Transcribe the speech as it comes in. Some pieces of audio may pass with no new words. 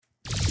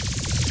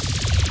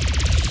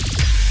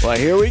Well,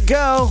 here we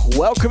go.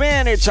 Welcome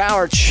in. It's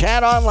our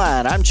Chat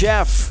Online. I'm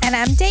Jeff. And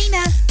I'm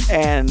Dana.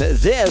 And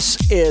this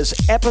is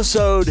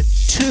episode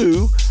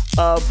 2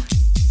 of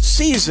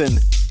season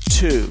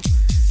 2.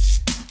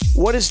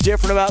 What is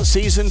different about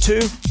season 2?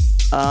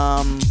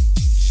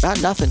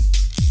 About nothing.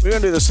 We're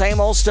going to do the same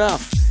old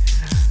stuff.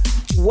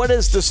 What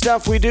is the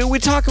stuff we do? We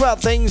talk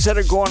about things that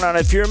are going on.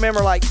 If you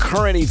remember, like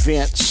current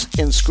events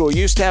in school,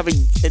 you used to have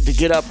to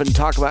get up and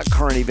talk about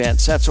current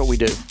events. That's what we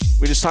do.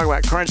 We just talk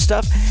about current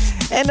stuff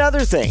and other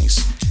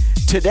things.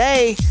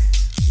 Today,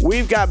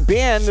 we've got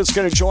Ben that's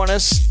going to join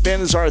us. Ben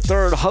is our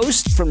third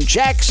host from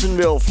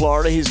Jacksonville,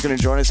 Florida. He's going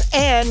to join us.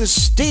 And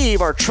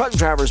Steve, our truck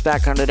driver, is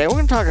back on today. We're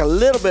going to talk a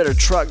little bit of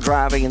truck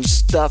driving and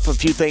stuff, a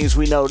few things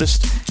we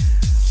noticed.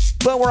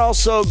 But we're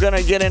also going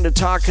to get into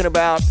talking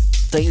about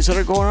things that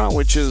are going on,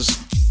 which is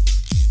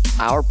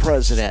our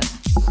president,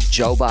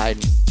 Joe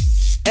Biden,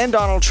 and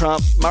Donald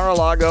Trump,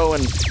 Mar-a-Lago,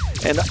 and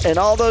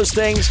all those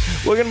things.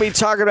 We're going to be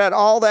talking about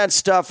all that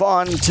stuff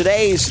on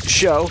today's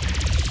show.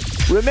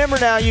 Remember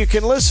now, you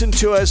can listen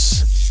to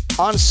us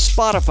on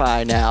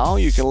Spotify now.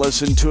 You can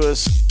listen to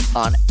us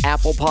on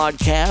Apple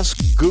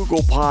Podcasts,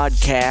 Google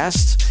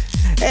Podcasts,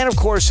 and, of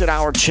course, at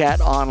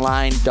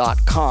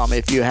ourchatonline.com.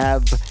 If you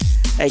have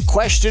a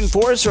question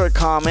for us or a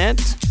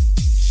comment,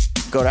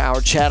 go to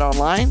Our Chat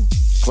Online.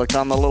 Click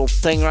on the little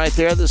thing right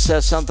there that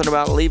says something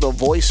about leave a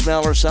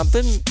voicemail or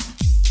something,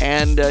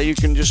 and you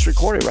can just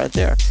record it right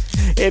there.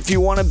 If you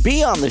want to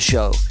be on the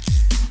show,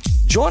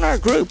 join our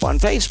group on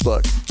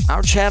Facebook,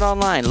 Our Chat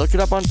Online. Look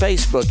it up on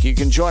Facebook. You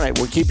can join it.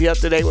 We'll keep you up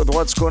to date with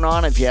what's going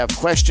on. If you have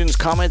questions,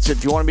 comments,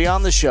 if you want to be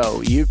on the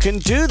show, you can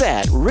do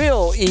that.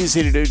 Real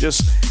easy to do.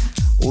 Just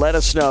let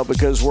us know,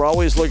 because we're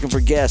always looking for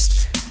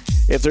guests.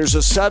 If there's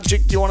a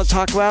subject you want to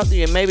talk about that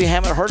you maybe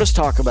haven't heard us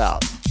talk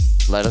about,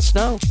 let us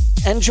know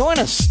and join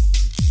us.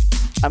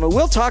 I mean,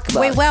 we'll talk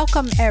about it. We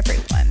welcome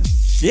everyone.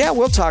 Yeah,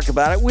 we'll talk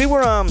about it. We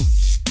were, now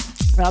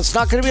it's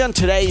not going to be on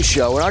today's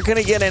show. We're not going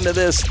to get into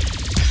this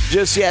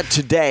just yet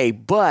today,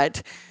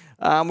 but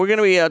we're going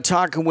to be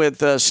talking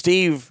with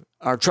Steve,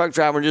 our truck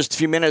driver, in just a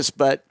few minutes.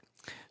 But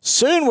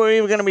soon we're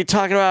even going to be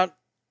talking about,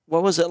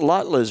 what was it,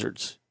 lot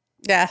lizards.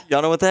 Yeah.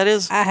 Y'all know what that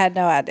is? I had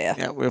no idea.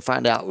 Yeah, we'll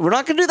find out. We're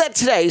not going to do that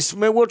today,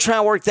 so we'll try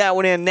and work that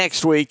one in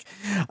next week.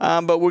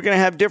 But we're going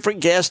to have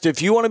different guests.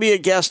 If you want to be a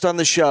guest on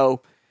the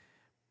show,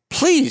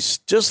 please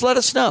just let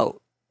us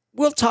know.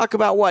 We'll talk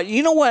about what.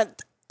 You know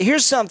what?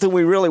 Here's something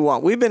we really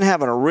want. We've been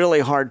having a really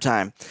hard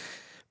time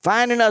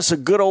finding us a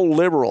good old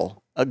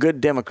liberal, a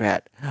good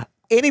Democrat,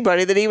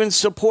 anybody that even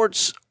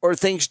supports or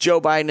thinks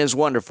Joe Biden is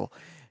wonderful.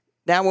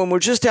 Now, when we're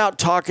just out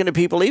talking to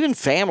people, even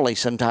family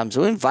sometimes,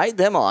 we invite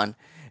them on,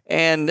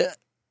 and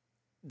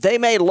they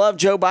may love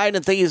Joe Biden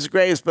and think he's the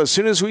greatest, but as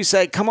soon as we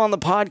say, come on the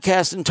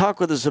podcast and talk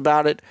with us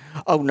about it,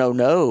 oh,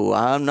 no,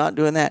 I'm not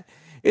doing that.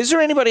 Is there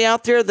anybody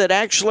out there that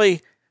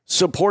actually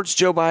supports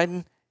Joe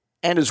Biden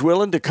and is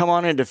willing to come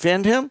on and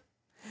defend him?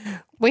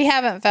 We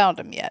haven't found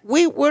him yet.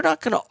 We're not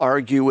going to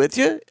argue with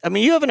you. I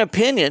mean, you have an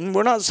opinion.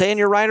 We're not saying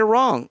you're right or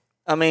wrong.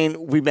 I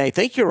mean, we may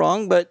think you're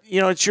wrong, but,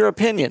 it's your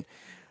opinion.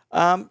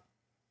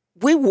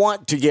 We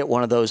want to get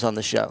one of those on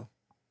the show.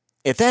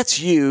 If that's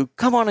you,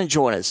 come on and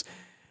join us.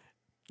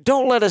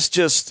 Don't let us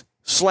just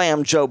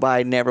slam Joe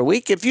Biden every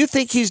week. If you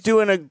think he's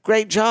doing a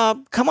great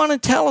job, come on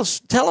and tell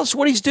us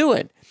what he's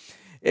doing.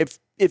 If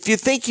you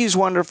think he's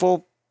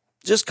wonderful,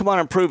 just come on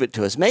and prove it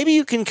to us. Maybe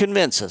you can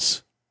convince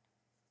us.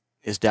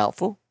 It's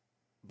doubtful,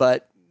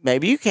 but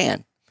maybe you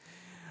can.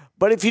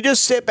 But if you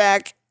just sit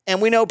back, and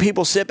we know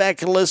people sit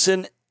back and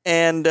listen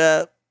and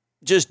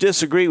just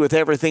disagree with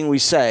everything we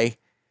say,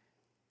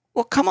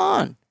 well, come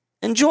on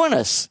and join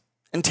us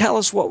and tell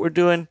us what we're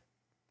doing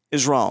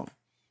is wrong.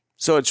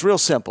 So it's real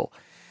simple.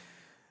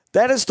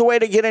 That is the way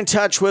to get in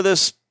touch with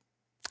us.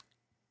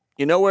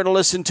 You know where to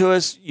listen to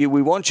us.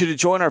 We want you to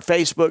join our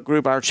Facebook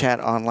group, Our Chat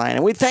Online.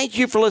 And we thank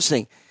you for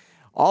listening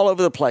all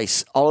over the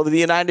place, all over the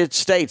United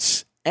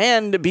States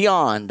and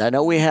beyond. I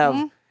know we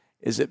have,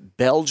 is it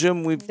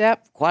Belgium? We've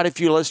quite a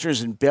few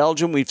listeners in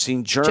Belgium. We've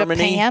seen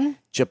Germany,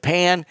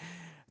 Japan.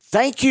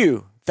 Thank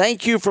you.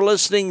 Thank you for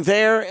listening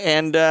there.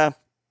 And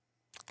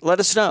let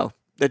us know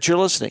that you're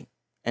listening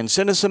and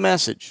send us a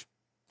message.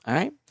 All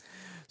right.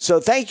 So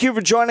thank you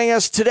for joining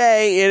us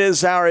today. It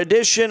is our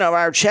edition of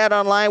Our Chat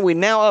Online. We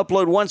now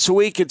upload once a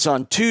week. It's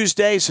on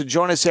Tuesday, so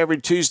join us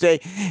every Tuesday.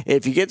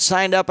 If you get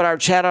signed up at Our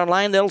Chat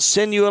Online, they'll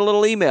send you a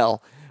little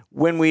email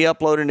when we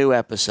upload a new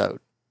episode.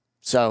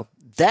 So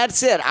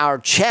that's it, Our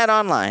Chat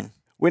Online.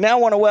 We now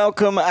want to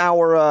welcome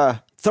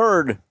our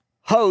third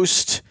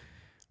host,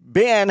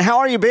 Ben. How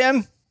are you,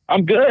 Ben?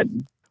 I'm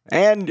good.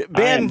 And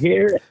Ben, I'm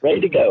here,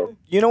 ready to go.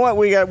 You know what?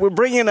 We're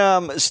bringing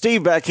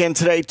Steve back in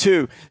today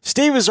too.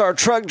 Steve is our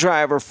truck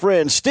driver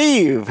friend.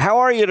 Steve, how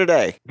are you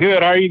today?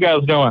 Good. How are you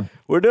guys doing?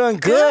 We're doing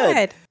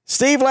good.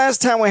 Steve,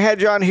 last time we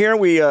had you on here,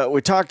 we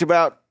talked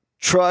about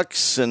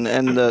trucks and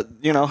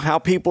how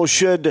people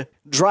should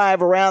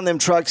drive around them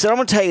trucks. And I'm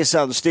going to tell you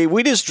something, Steve.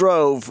 We just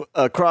drove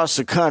across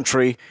the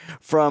country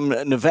from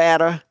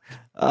Nevada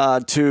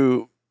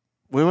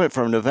we went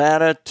from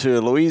Nevada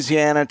to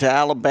Louisiana to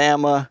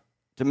Alabama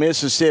to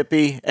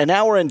Mississippi, and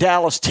now we're in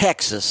Dallas,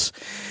 Texas.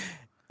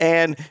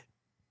 And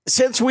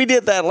since we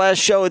did that last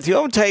show with you,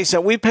 I'm going to tell you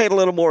something. We paid a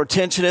little more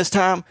attention this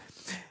time.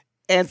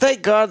 And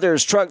thank God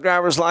there's truck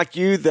drivers like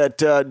you that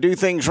do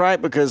things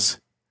right, because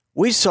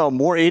we saw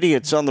more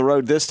idiots on the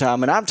road this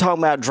time. And I'm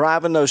talking about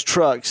driving those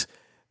trucks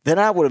than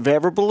I would have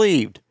ever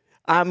believed.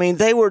 I mean,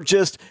 they were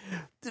just,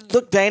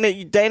 look,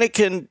 Dana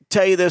can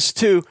tell you this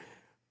too.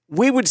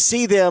 We would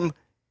see them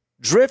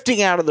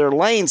drifting out of their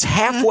lanes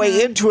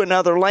halfway into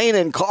another lane,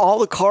 and all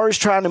the cars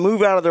trying to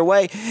move out of their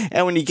way.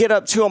 And when you get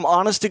up to them,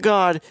 honest to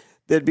God,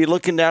 they'd be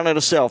looking down at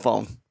a cell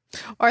phone.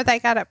 Or they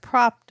got it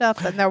propped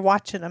up and they're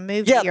watching a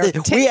movie Yeah, or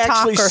TikTok we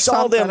actually or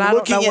saw something. them I don't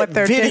looking know what at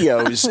they're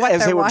videos doing, what as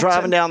they they're were driving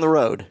watching. down the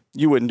road.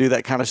 You wouldn't do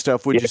that kind of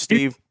stuff, would you,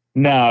 Steve?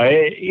 No,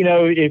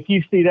 if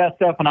you see that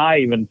stuff, and I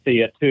even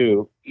see it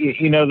too,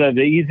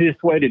 the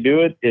easiest way to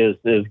do it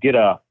is get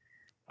a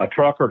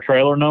truck or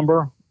trailer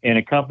number and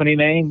a company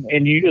name,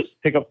 and you just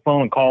pick up the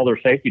phone and call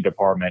their safety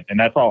department, and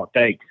that's all it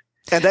takes.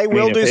 And they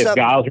will do if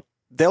something. guys,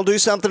 They'll do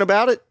something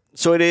about it.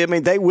 So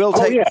they will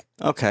take. yeah.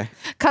 Okay.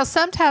 Because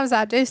sometimes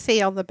I do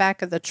see on the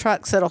back of the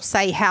trucks, it'll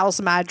say,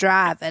 "How's my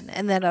driving?"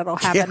 And then it'll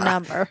have a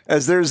number.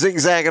 As they're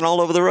zigzagging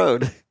all over the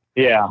road.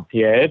 Yeah,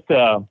 it's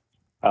that's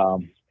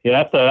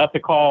a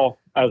call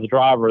as a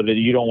driver that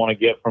you don't want to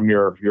get from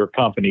your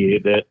company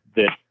that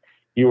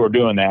you were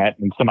doing that,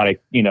 and somebody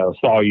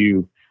saw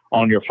you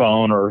on your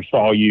phone or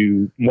saw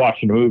you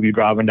watching a movie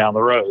driving down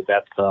the road.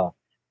 That's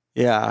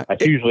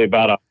usually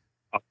about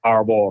a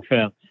fireable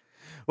offense.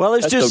 Well,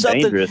 it's That's just so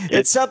something. dangerous.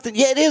 It's something.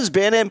 Yeah, it is,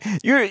 Ben. And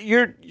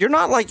you're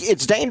not like,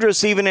 it's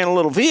dangerous even in a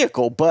little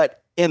vehicle,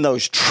 but in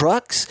those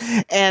trucks,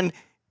 and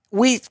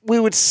we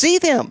would see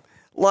them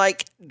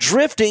like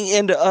drifting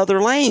into other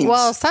lanes.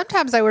 Well,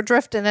 sometimes they were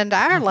drifting into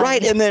our lane.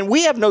 Right, and then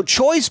we have no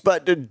choice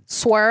but to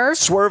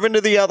swerve into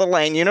the other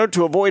lane,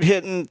 to avoid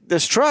hitting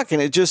this truck, and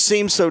it just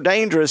seems so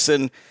dangerous.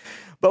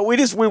 But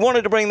we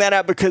wanted to bring that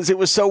up because it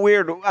was so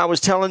weird. I was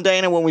telling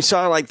Dana when we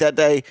saw it like that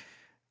day,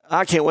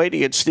 I can't wait to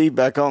get Steve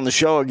back on the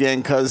show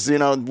again, because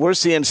we're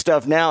seeing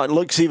stuff now. It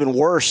looks even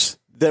worse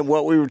than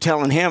what we were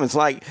telling him. It's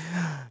like,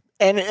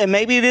 and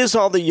maybe it is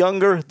all the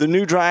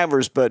new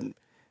drivers, but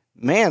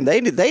man,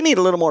 they need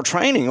a little more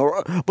training.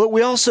 But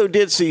we also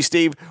did see,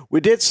 Steve,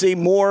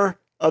 more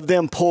of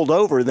them pulled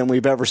over than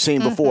we've ever seen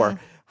before.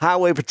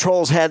 Highway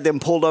patrols had them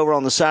pulled over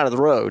on the side of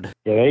the road.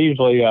 Yeah, they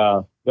usually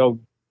they'll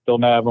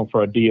have them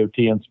for a DOT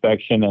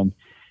inspection, and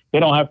they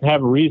don't have to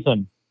have a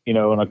reason. In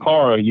a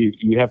car,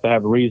 you have to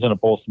have a reason to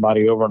pull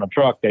somebody over. In a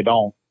truck, they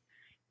don't.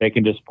 They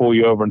can just pull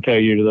you over and tell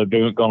you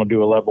they're going to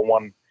do a level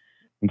 1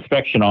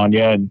 inspection on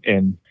you,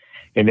 and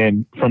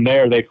then from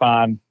there they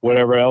find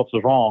whatever else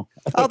is wrong.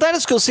 Oh, that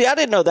is cool. See, I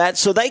didn't know that.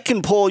 So they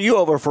can pull you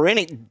over for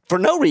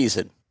no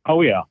reason.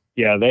 Oh yeah.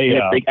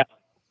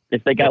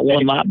 If they got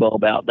one light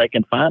bulb out, they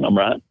can find them,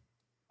 right?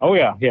 Oh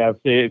yeah.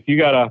 If you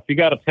got a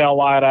tail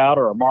light out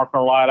or a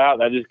marker light out,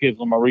 that just gives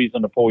them a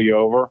reason to pull you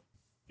over.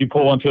 You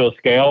pull into a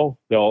scale,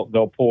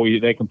 they'll pull you.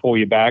 They can pull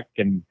you back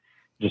and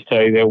just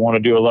tell you they want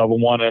to do a level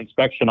 1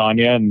 inspection on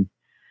you, and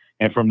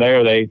from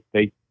there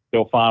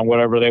they'll find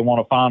whatever they want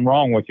to find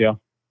wrong with you.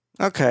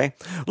 Okay,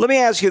 let me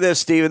ask you this,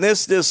 Stephen.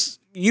 This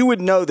you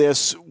would know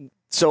this,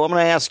 so I'm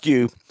going to ask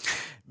you,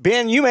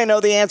 Ben. You may know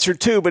the answer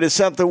too, but it's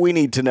something we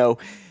need to know.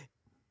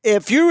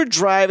 If you were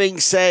driving,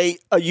 say,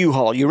 a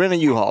U-Haul, you're in a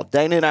U-Haul.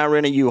 Dana and I are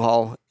in a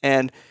U-Haul,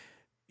 and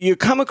you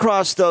come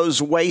across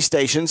those weigh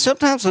stations.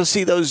 Sometimes I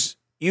see those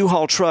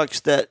U-Haul trucks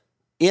that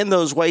in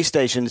those weigh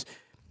stations.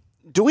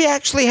 Do we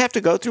actually have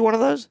to go through one of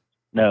those?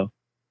 No,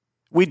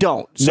 we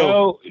don't. So,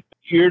 no,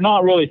 you're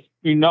not really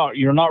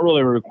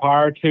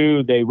required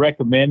to. They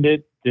recommend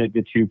it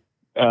that you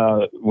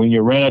when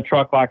you rent a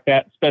truck like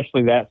that,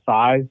 especially that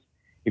size.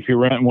 If you're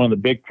renting one of the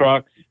big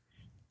trucks,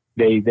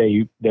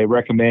 they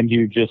recommend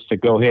you just to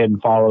go ahead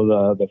and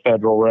follow the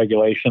federal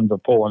regulations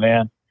of pulling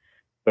in.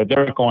 But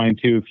they're going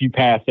to, if you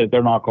pass it,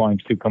 they're not going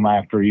to come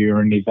after you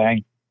or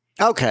anything.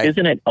 Okay.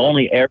 Isn't it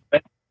only air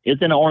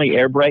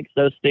brakes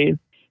though, Steve?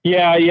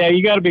 Yeah.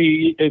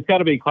 It's got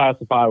to be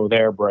classified with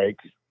air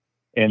brakes.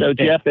 And so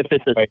Jeff, if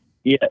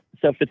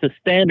it's a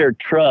standard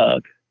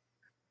truck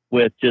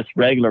with just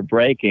regular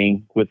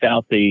braking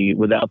without the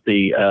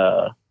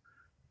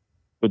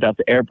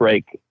air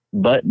brake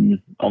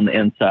button on the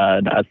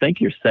inside, I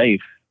think you're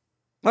safe.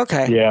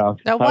 Okay. Yeah.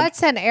 Now,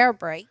 what's an air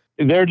brake?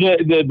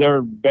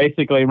 They're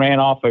basically ran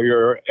off of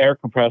your air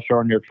compressor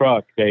on your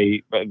truck.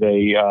 They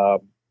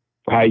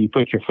how you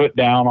put your foot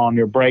down on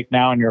your brake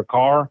now in your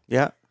car.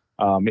 Yeah.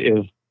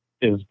 Is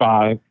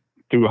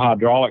through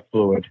hydraulic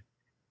fluid,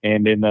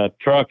 and in the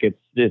truck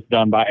it's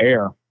done by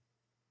air.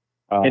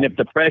 And if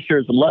the pressure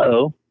is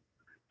low,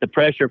 the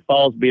pressure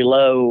falls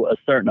below a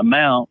certain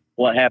amount.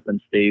 What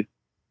happens, Steve?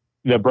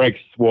 The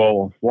brakes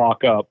will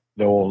lock up.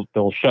 They'll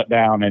shut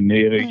down, and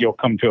you'll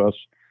come to a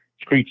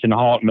screeching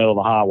halt in the middle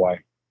of the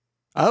highway.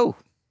 Oh.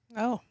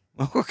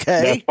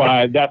 Okay.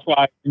 That's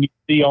why when you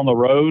see on the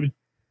road,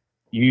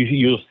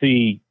 you'll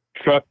see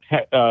truck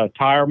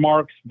tire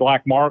marks,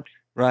 black marks,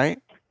 right,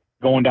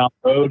 going down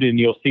the road, and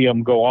you'll see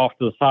them go off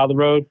to the side of the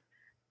road.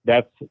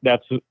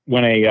 that's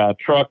when a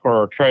truck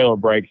or a trailer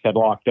brakes had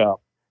locked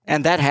up.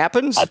 And that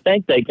happens? I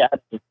think they got.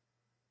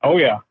 Oh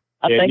yeah.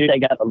 I think they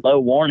got a low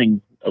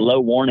warning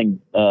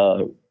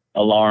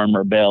alarm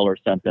or bell or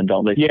something,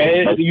 don't they?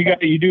 Yeah,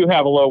 you do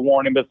have a low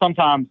warning, but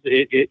sometimes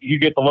you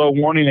get the low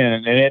warning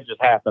and it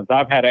just happens.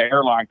 I've had an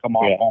airline come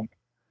off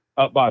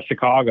up by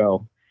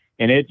Chicago,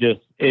 and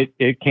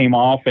it came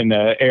off, and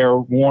the air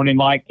warning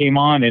light came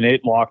on, and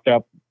it locked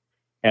up,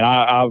 and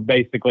I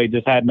basically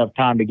just had enough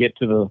time to get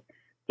to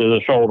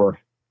the shoulder.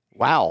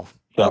 Wow.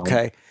 So.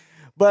 Okay,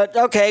 but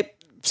okay,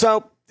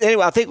 so.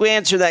 Anyway, I think we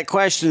answered that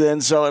question then.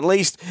 So at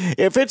least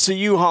if it's a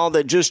U-Haul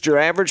that just your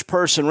average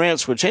person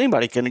rents, which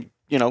anybody can,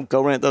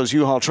 go rent those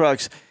U-Haul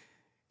trucks,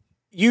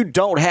 you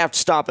don't have to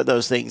stop at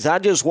those things. I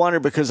just wonder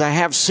because I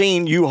have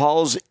seen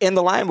U-Hauls in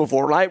the line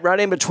before, right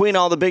in between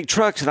all the big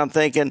trucks. And I'm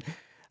thinking,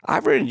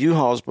 I've rented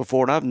U-Hauls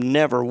before and I've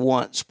never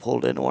once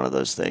pulled into one of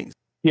those things.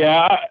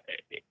 Yeah.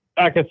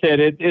 Like I said,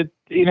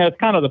 it's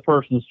kind of the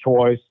person's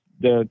choice.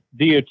 The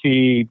DOT,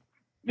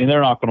 and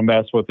they're not going to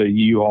mess with a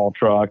U-Haul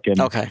truck.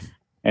 And, okay.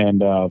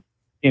 And,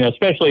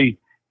 especially,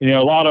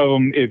 a lot of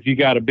them, if you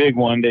got a big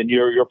one, then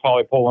you're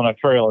probably pulling a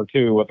trailer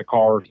too with a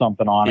car or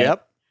something on it.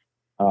 Yep.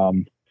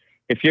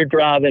 If you're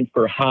driving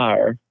for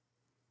hire,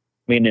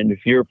 meaning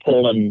if you're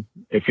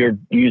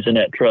using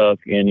that truck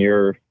and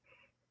you're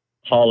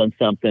hauling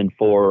something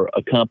for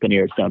a company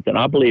or something,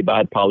 I believe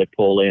I'd probably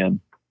pull in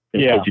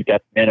because you've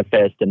got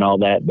manifest and all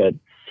that. But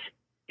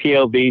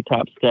POV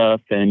type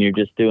stuff and you're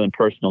just doing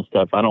personal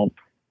stuff, I don't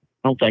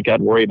think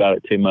I'd worry about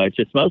it too much.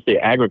 It's mostly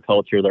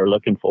agriculture they're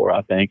looking for,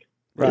 I think.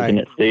 Right. Isn't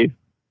it, Steve?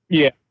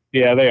 Yeah,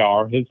 they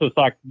are. It's just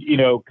like,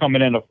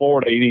 coming into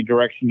Florida, any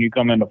direction you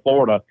come into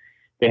Florida,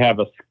 they have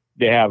a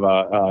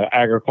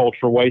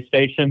agricultural way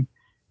station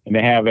and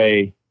they have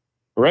a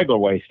regular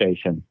way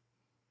station.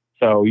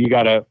 So you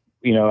got to,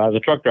 as a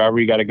truck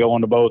driver, you got to go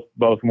into both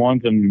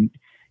ones and,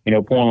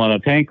 pulling on a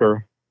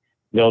tanker,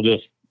 they'll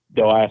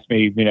ask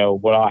me,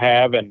 what I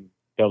have, and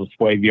they'll just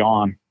wave you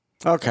on.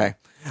 Okay.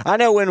 I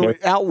know when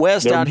out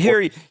west, out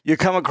here, you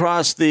come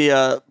across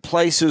the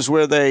places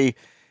where they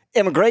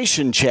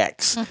immigration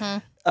checks,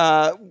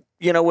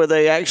 where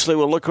they actually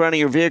will look around in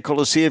your vehicle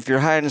to see if you're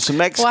hiding some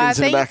Mexicans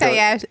in the back. Well,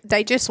 I think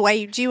they just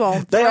waved you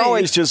on through. They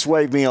always just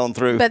wave me on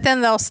through. But then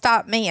they'll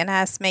stop me and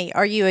ask me,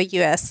 are you a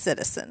U.S.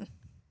 citizen?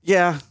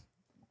 Yeah.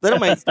 They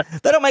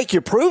don't make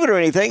you prove it or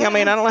anything. I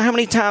mean, I don't know how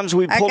many times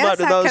we pulled up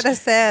to those. I could have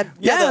said,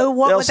 no,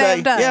 what would they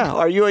have done? Yeah,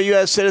 are you a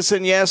U.S.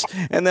 citizen? Yes.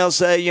 And they'll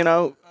say,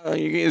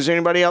 is there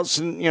anybody else,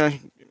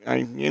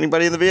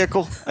 anybody in the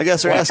vehicle? I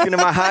guess they're asking, am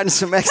I hiding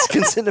some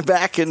Mexicans in the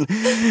back? And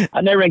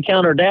I never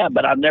encountered that,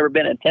 but I've never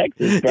been in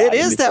Texas. It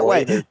is that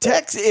way.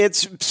 Texas,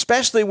 it's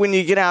especially when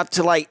you get out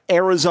to like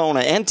Arizona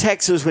and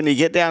Texas, when you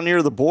get down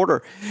near the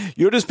border,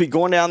 you'll just be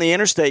going down the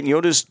interstate and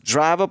you'll just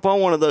drive up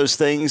on one of those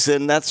things,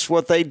 and that's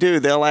what they do.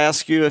 They'll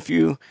ask you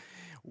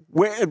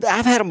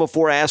I've had them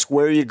before ask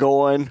where you're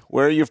going,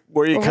 where you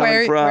coming from.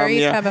 Where are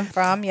you coming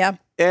from? Yeah.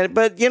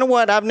 But you know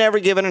what? I've never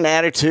given an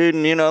attitude,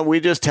 and we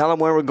just tell them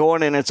where we're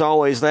going, and it's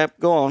always that.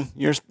 Go on,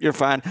 you're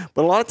fine.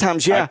 But a lot of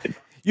times,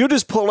 you'll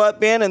just pull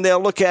up in, and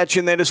they'll look at you,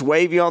 and they just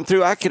wave you on through.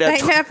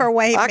 They never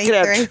wave me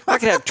through. I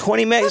could have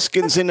 20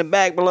 Mexicans in the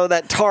back below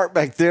that tarp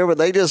back there, but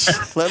they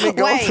just let me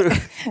go through.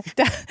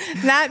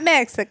 Not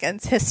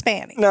Mexicans,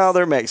 Hispanics. No,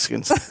 they're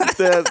Mexicans.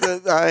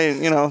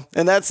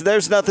 And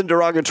there's nothing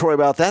derogatory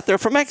about that. They're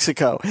from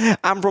Mexico.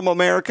 I'm from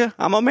America.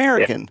 I'm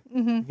American.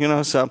 Yeah.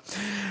 Mm-hmm. So.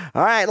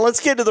 All right, let's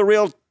get to the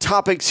real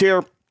topics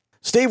here.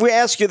 Steve, we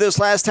asked you this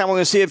last time. We're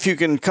going to see if you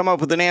can come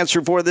up with an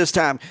answer for it this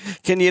time.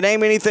 Can you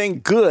name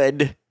anything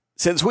good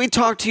since we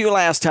talked to you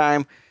last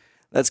time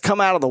that's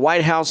come out of the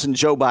White House and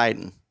Joe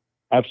Biden?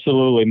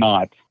 Absolutely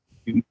not.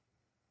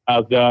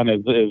 I've done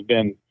has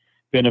been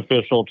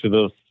beneficial to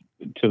the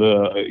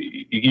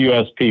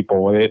U.S.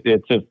 people.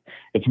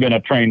 It's been a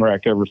train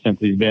wreck ever since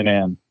he's been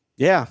in.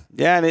 Yeah,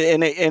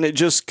 and it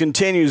just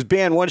continues.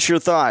 Ben, what's your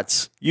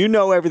thoughts? You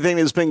know everything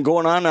that's been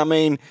going on,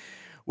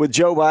 with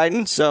Joe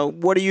Biden. So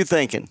what are you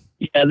thinking?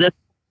 Yeah,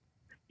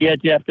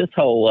 Jeff, this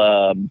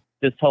whole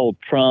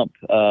Trump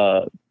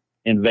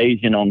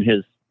invasion on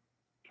his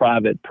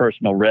private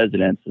personal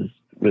residence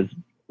was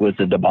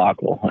a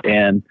debacle.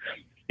 And,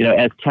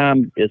 as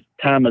time is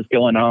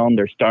going on,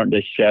 they're starting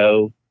to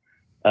show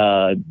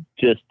who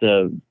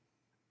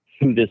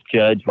this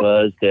judge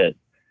was that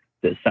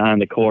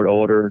signed the court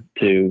order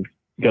to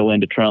go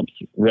into Trump's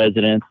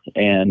residence.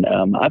 And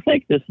I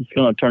think this is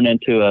going to turn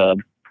into a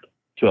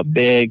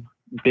big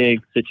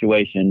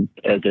situation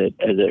as it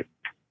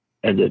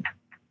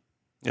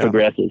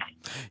progresses.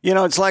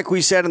 It's like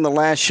we said in the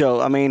last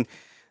show.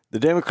 The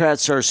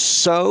Democrats are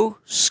so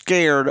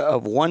scared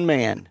of one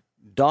man,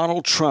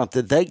 Donald Trump,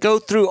 that they go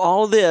through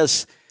all of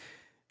this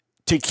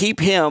to keep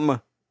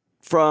him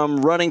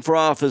from running for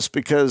office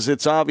because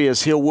it's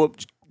obvious he'll whoop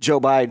Joe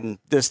Biden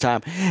this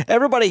time.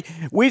 Everybody,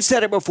 we've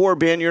said it before,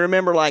 Ben. You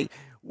remember,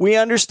 we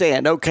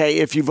understand, okay,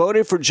 if you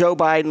voted for Joe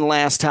Biden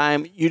last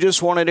time, you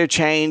just wanted to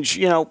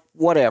change,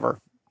 whatever.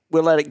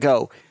 We'll let it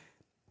go.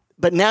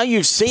 But now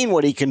you've seen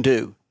what he can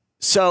do.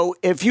 So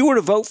if you were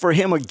to vote for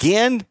him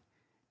again,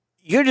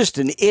 you're just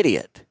an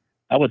idiot.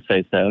 I would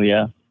say so,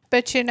 yeah.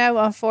 But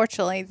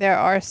unfortunately, there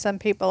are some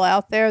people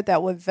out there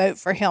that would vote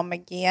for him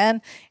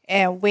again.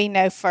 And we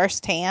know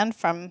firsthand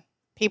from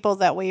people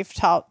that we've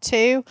talked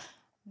to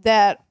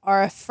that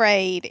are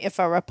afraid if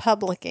a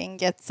Republican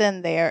gets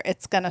in there,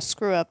 it's going to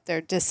screw up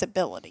their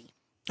disability.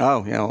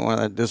 Oh, yeah, one of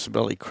that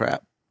disability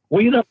crap.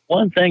 Well,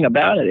 one thing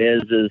about it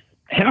is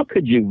how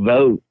could you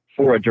vote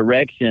for a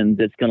direction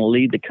that's going to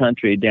lead the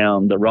country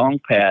down the wrong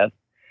path,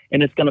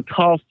 and it's going to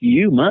cost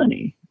you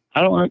money?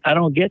 I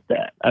don't get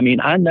that. I mean,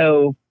 I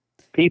know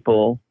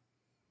people,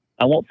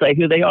 I won't say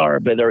who they are,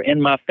 but they're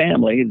in my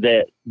family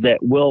that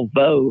will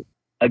vote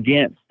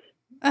against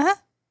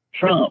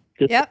Trump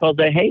just because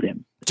they hate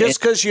him.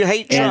 Just because you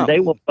hate Trump. And they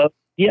will vote,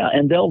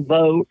 and they'll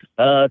vote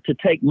to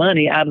take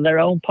money out of their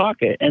own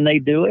pocket. And they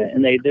do it,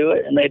 and they do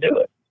it, and they do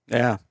it.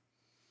 Yeah.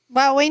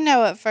 Well, we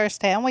know it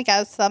firsthand. We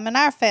got some in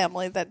our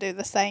family that do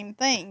the same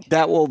thing.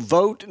 That will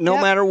vote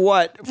no matter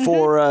what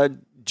for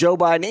Joe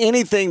Biden,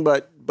 anything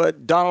but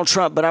Donald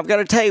Trump. But I've got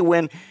to tell you,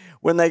 when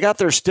they got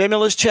their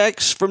stimulus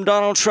checks from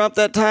Donald Trump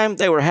that time,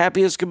 they were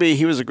happy as could be.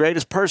 He was the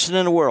greatest person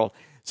in the world.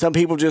 Some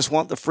people just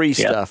want the free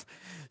stuff.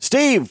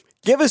 Steve,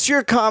 give us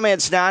your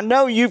comments now. I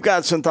know you've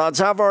got some thoughts.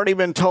 I've already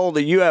been told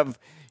that you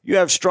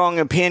have strong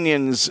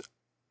opinions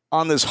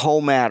on this whole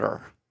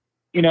matter.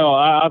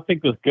 I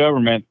think this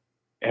government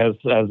has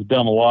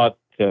done a lot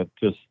to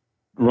just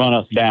run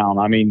us down.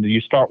 I mean,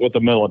 you start with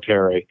the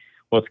military,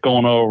 what's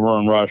going over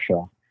in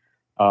Russia.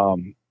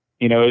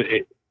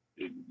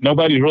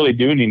 Nobody's really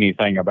doing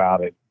anything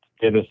about it.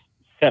 They just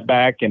sit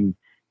back and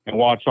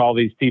watch all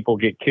these people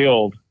get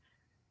killed,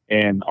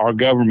 and our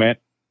government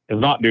is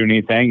not doing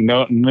anything.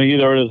 No,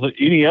 neither is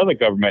any other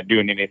government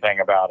doing anything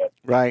about it.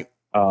 Right.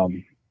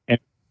 And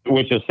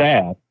which is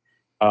sad.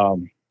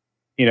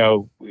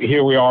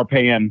 Here we are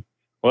paying.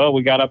 Well,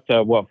 we got up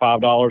to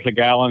 $5 a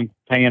gallon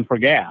paying for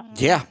gas.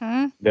 Yeah.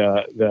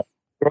 The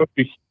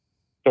grocery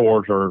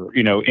stores are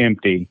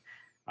empty.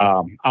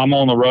 I'm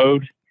on the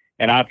road,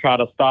 and I try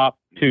to stop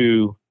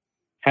to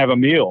have a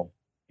meal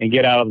and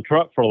get out of the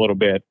truck for a little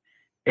bit.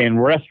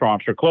 And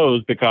restaurants are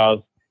closed because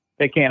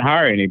they can't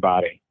hire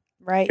anybody.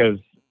 Right. Because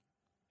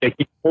they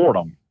can't afford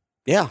them.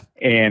 Yeah.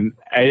 And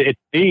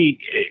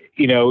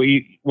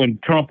when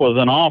Trump was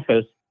in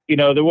office,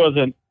 there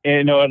wasn't,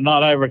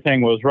 not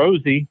everything was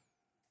rosy,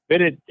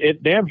 but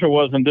it damn sure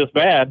wasn't this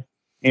bad,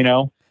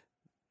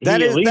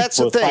 That's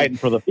the thing. Fighting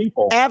for the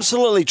people.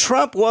 Absolutely.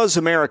 Trump was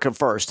America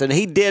first, and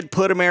he did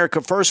put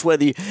America first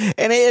with you.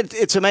 And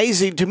it's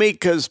amazing to me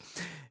because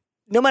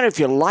no matter if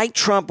you like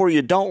Trump or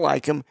you don't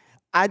like him,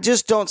 I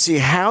just don't see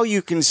how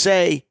you can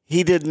say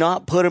he did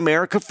not put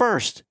America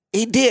first.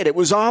 He did. It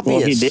was obvious.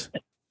 Well, he did.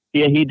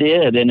 Yeah, he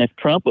did. And if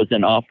Trump was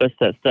in office,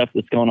 that stuff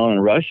that's going on in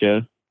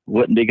Russia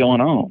wouldn't be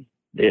going on.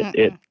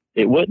 It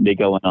wouldn't be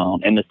going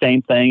on. And the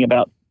same thing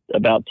about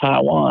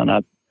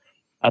Taiwan.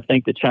 I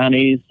think the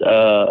Chinese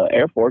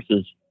Air Force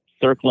is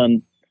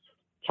circling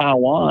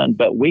Taiwan,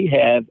 but we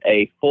have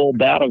a full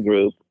battle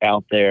group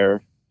out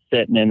there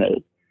sitting in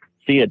the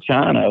Sea of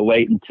China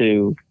waiting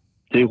to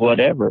do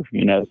whatever,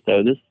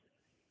 So there's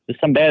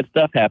some bad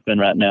stuff happening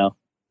right now.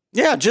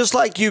 Yeah, just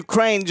like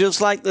Ukraine,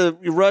 just like the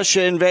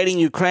Russia invading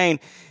Ukraine,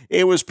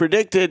 it was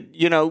predicted,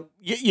 you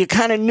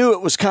kind of knew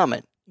it was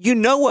coming. You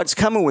know what's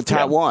coming with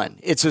Taiwan.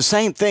 It's the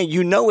same thing.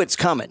 You know it's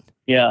coming.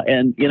 Yeah,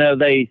 and,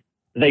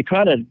 they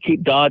try to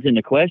keep dodging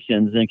the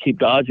questions and keep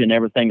dodging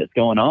everything that's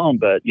going on.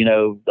 But,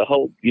 the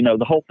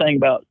whole thing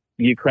about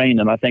Ukraine,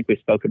 and I think we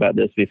spoke about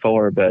this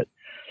before, but,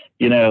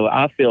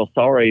 I feel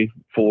sorry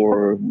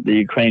for the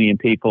Ukrainian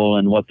people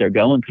and what they're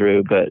going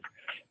through. But,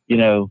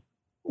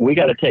 we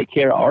got to take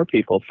care of our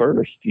people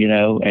first,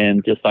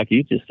 and just like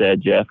you just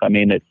said, Jeff, I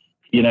mean, it's,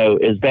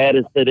 as bad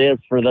as it is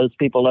for those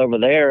people over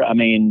there, I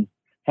mean,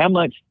 how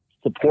much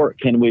support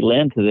can we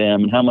lend to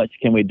them and how much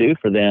can we do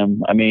for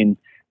them? I mean,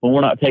 when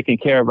we're not taking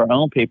care of our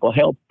own people,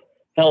 hell,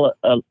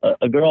 a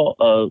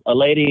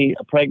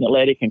pregnant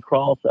lady can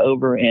cross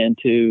over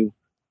into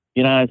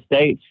the United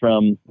States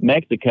from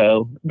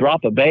Mexico,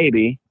 drop a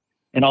baby,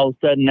 and all of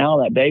a sudden now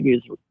that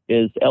baby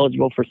is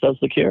eligible for Social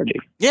Security.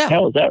 Yeah.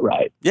 How is that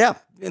right? Yeah.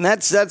 And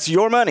that's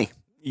your money.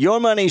 Your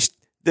money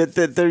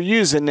that they're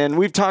using. And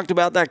we've talked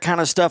about that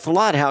kind of stuff a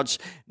lot, how it's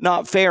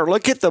not fair.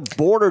 Look at the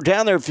border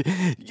down there.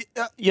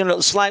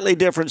 Slightly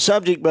different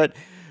subject, but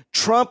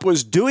Trump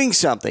was doing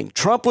something.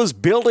 Trump was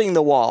building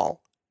the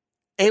wall.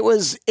 It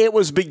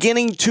was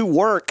beginning to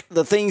work,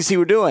 the things he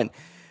were doing.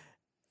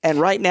 And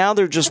right now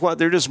they're just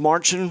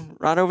marching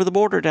right over the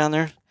border down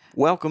there.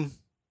 Welcome.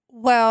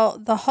 Well,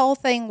 the whole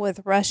thing with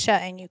Russia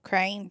and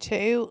Ukraine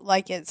too,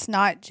 it's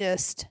not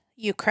just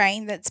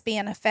Ukraine that's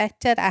being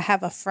affected. I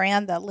have a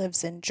friend that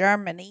lives in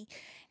Germany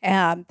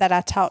that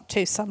I talk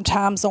to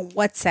sometimes on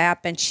WhatsApp,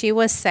 and she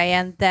was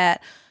saying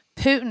that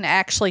Putin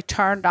actually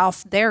turned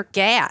off their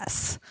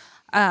gas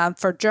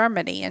for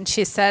Germany. And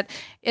she said,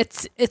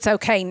 it's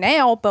okay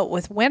now, but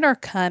with winter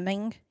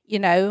coming,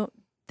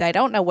 they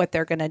don't know what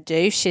they're going to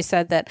do. She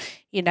said that,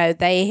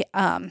 they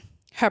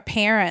her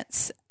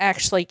parents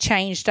actually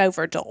changed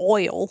over to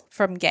oil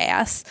from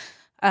gas.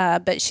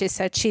 But she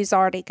said she's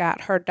already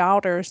got her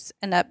daughters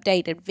an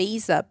updated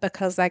visa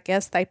because I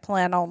guess they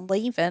plan on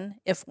leaving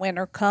if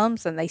winter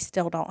comes and they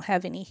still don't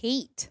have any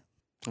heat.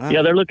 Wow.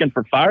 Yeah, they're looking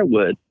for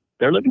firewood.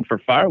 They're looking for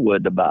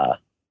firewood to buy.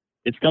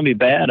 It's going to be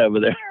bad over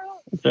there.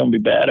 It's going to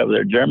be bad over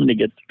there. Germany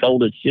gets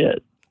cold as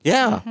shit.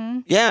 Yeah,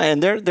 yeah,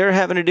 and they're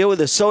having to deal with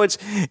this. So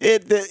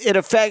it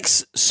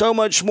affects so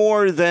much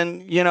more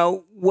than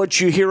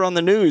what you hear on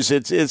the news.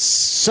 It's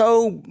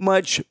so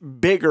much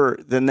bigger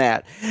than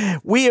that.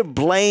 We have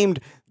blamed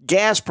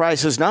gas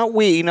prices, not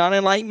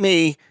like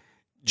me.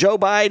 Joe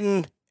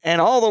Biden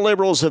and all the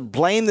liberals have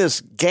blamed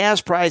this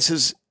gas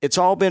prices. It's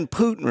all been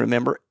Putin.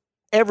 Remember,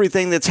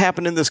 everything that's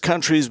happened in this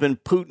country has been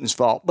Putin's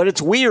fault. But it's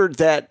weird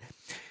that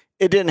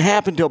it didn't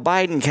happen until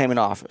Biden came in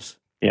office.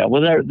 Yeah,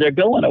 well,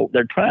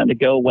 they're trying to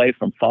go away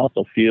from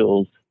fossil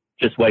fuels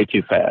just way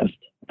too fast.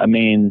 I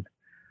mean,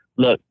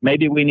 look,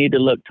 maybe we need to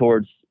look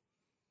towards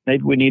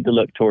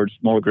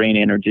more green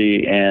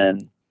energy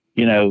and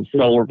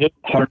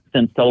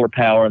harnessing solar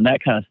power and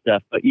that kind of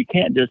stuff. But you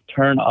can't just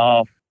turn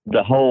off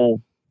the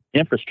whole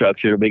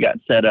infrastructure we got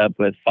set up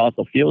with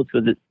fossil fuels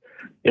because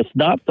it's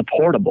not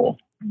supportable.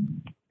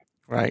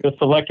 Right. This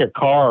electric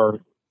car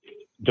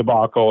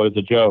debacle is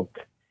a joke.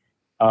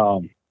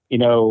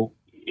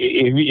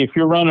 If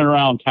you're running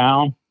around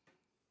town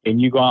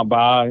and you go out and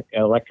buy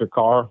an electric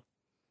car,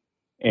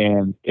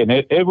 and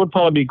it would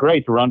probably be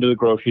great to run to the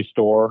grocery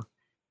store,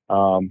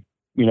 go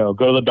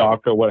to the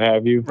doctor, what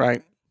have you.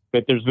 Right.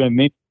 But there's been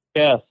many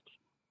tests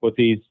with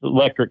these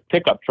electric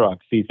pickup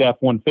trucks, these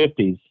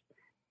F-150s.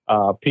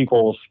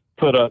 People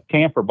put a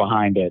camper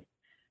behind it,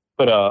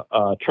 put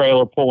a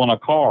trailer pulling a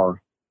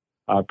car.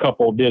 A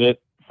couple did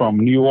it from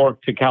New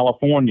York to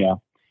California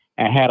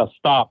and had to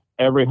stop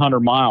every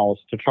 100 miles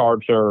to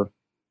charge their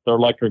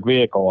electric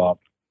vehicle up.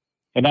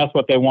 And that's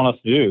what they want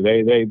us to do.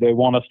 They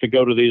want us to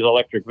go to these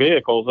electric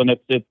vehicles, and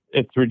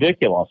it's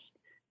ridiculous.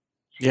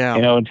 Yeah.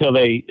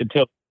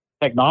 Until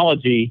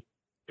technology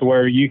to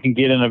where you can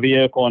get in a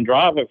vehicle and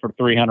drive it for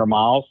 300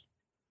 miles,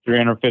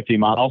 350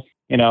 miles,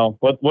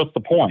 what's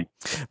the point?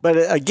 But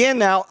again,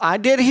 now I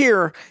did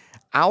hear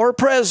our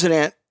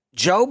president,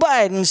 Joe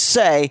Biden,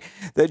 say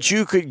that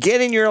you could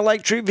get in your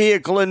electric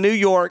vehicle in New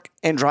York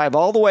and drive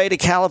all the way to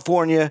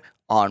California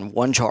on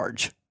one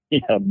charge.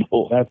 Yeah,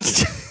 boy.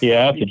 That's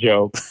a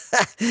joke.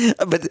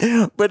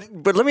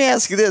 but let me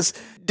ask you this: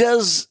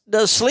 Does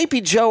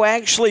Sleepy Joe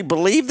actually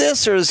believe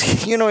this, or is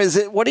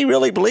it what he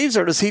really believes,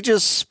 or does he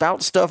just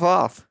spout stuff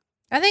off?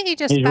 I think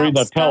he's reading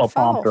the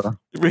teleprompter.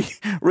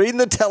 Reading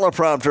the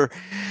teleprompter.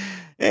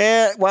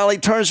 And while he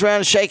turns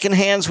around shaking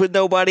hands with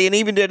nobody, and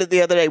even did it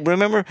the other day.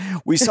 Remember,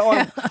 we saw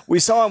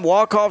him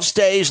walk off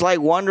stage,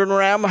 like wandering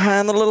around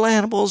behind the little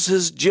animals.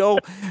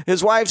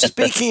 His wife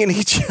speaking, and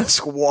he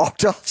just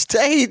walked off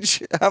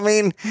stage. I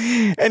mean,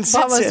 and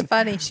what was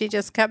funny? She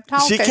just kept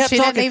talking. She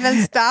didn't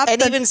even stop.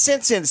 And even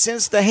since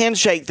the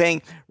handshake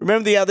thing,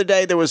 remember the other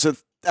day there was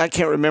I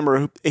can't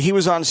remember. He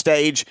was on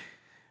stage.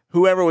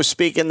 Whoever was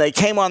speaking, they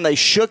came on, they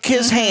shook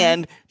his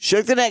hand,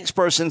 shook the next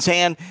person's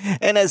hand,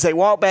 and as they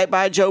walked back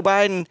by Joe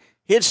Biden,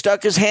 he had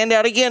stuck his hand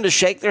out again to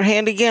shake their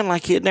hand again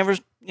like he had never,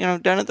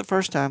 done it the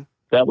first time.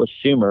 That was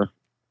Schumer.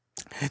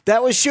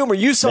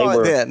 You saw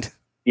it then.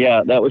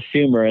 Yeah, that was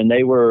Schumer, and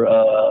they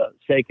were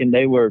shaking,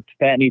 they were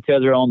patting each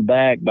other on the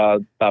back by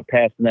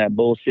passing that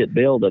bullshit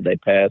bill that they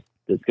passed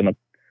that's gonna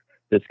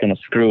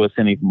screw us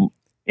any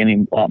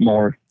lot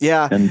more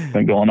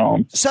than going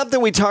on.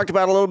 Something we talked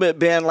about a little bit,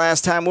 Ben,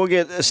 last time. We'll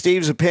get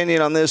Steve's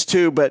opinion on this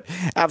too, but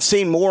I've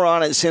seen more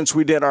on it since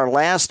we did our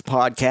last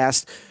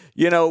podcast.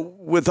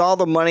 With all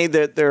the money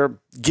that they're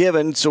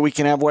given, so we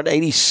can have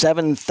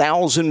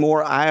 87,000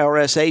 more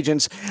IRS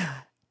agents.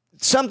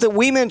 Something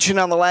we mentioned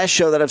on the last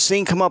show that I've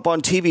seen come up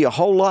on TV a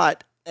whole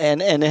lot,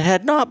 and it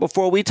had not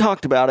before we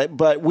talked about it,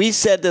 but we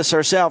said this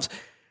ourselves.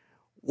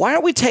 Why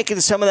aren't we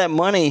taking some of that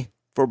money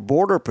for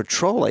Border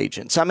Patrol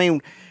agents? I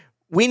mean,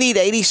 we need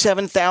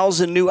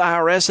 87,000 new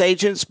IRS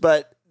agents,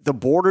 but the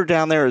border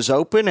down there is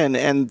open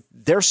and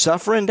they're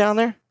suffering down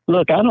there.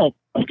 Look, I don't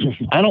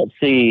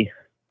see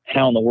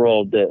how in the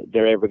world that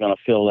they're ever going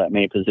to fill that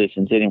many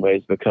positions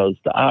anyways, because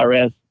the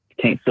IRS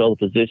can't fill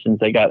the positions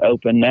they got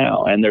open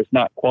now. And there's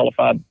not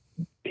qualified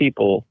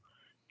people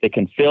that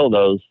can fill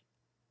those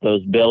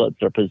billets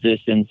or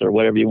positions or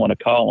whatever you want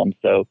to call them.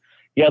 So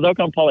yeah, they're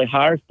going to probably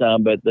hire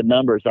some, but the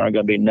numbers aren't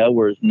going to be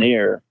nowhere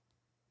near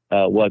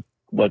what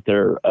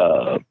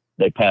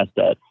they passed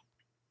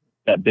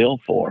that bill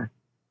for.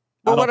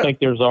 I don't think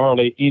there's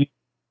hardly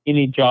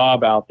any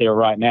job out there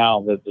right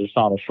now that there's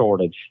not a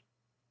shortage.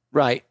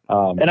 Right.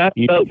 And I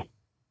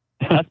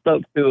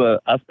spoke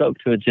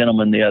to a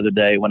gentleman the other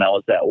day when I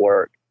was at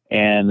work,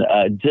 and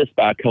just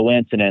by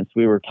coincidence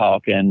we were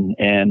talking,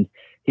 and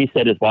he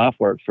said his wife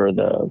worked for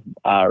the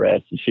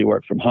IRS and she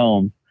worked from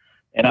home.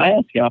 And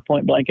I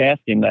point blank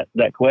asked him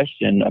that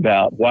question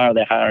about why are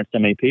they hiring so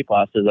many people?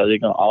 I said, are they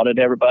going to audit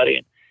everybody?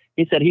 And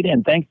he said he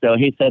didn't think so.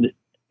 He said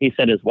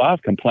his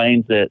wife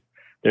complains that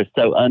they're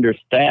so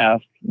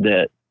understaffed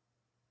that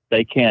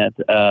they can't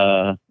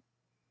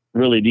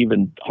really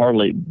even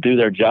hardly do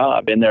their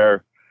job, and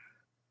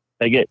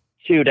they get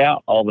chewed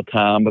out all the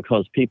time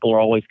because people are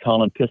always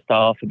calling pissed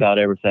off about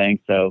everything.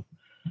 So,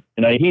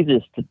 he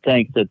just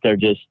thinks that they're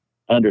just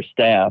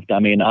understaffed. I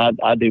mean,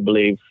 I do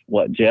believe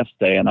what Jeff's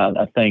saying.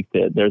 I think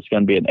that there's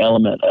going to be an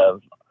element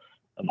of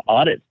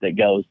audits that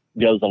goes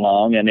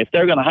along, and if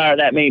they're going to hire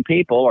that many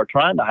people or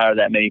trying to hire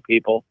that many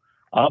people,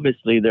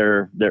 obviously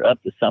they're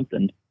up to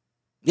something.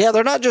 Yeah,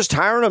 they're not just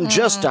hiring them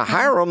just to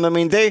hire them. I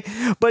mean, they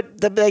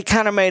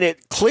kind of made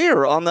it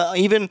clear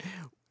even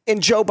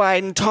in Joe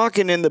Biden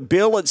talking in the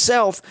bill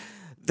itself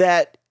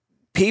that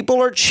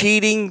people are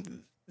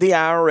cheating the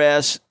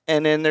IRS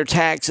and in their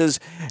taxes,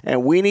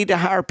 and we need to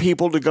hire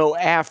people to go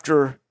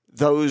after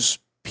those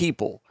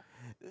people.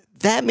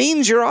 That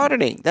means you're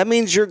auditing. That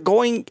means you're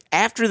going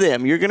after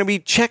them. You're going to be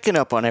checking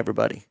up on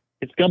everybody.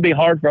 It's going to be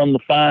hard for them to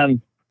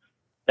find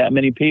that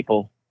many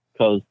people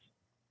because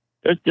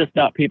there's just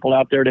not people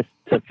out there to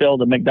fill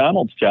the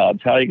McDonald's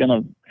jobs. How are you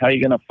going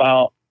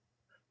to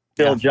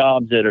fill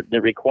jobs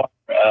that require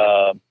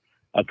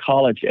a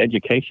college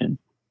education?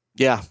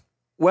 Yeah.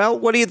 Well,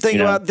 what do you think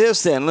about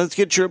this then? Let's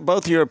get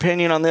both your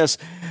opinion on this.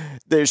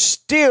 They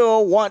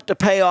still want to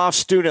pay off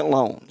student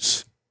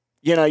loans.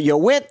 You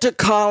went to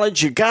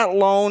college, you got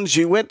loans,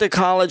 you went to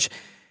college,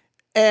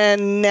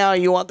 and now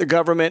you want the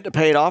government to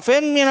pay it off.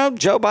 And,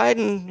 Joe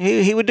Biden,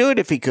 he would do it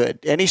if he could,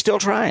 and he's still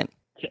trying.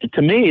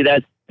 To me,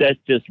 that's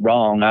just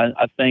wrong.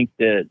 I think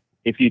that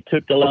if you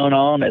took the loan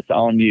on, it's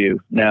on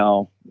you.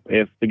 Now,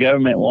 if the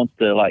government wants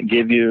to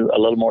give you a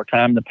little more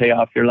time to pay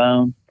off your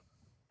loan,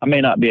 I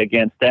may not be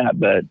against that,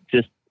 but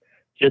just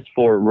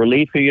for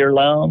relief of your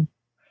loan,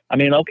 I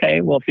mean,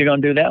 okay, well, if you're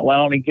going to do that, why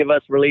don't you give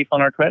us relief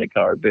on our credit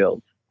card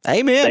bills?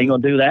 Amen. They ain't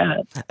going to do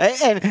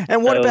that.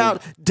 And what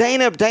about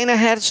Dana? Dana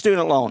had a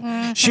student loan.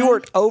 Mm-hmm. She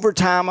worked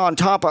overtime on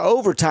top of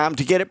overtime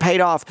to get it paid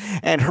off.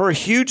 And her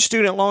huge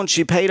student loan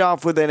she paid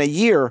off within a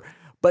year.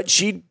 But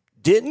she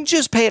didn't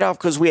just pay it off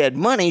because we had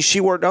money. She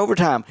worked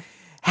overtime.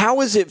 How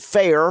is it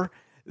fair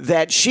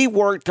that she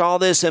worked all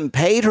this and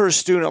paid her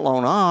student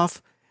loan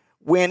off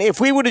when if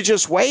we would have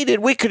just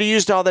waited, we could have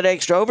used all that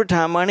extra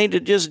overtime money to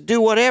just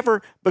do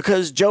whatever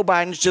because Joe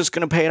Biden's just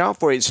going to pay it off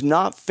for you. It's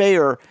not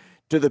fair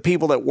to the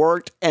people that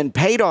worked and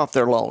paid off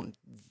their loan.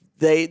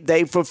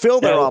 They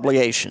fulfill their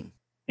obligation.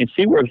 And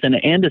she works in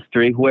an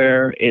industry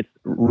where it's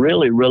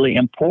really, really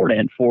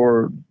important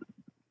for,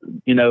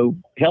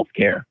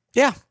 healthcare.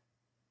 Yeah.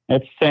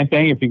 It's the same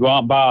thing if you go out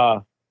and buy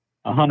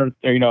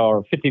 $100,000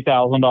 or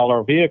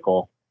 $50,000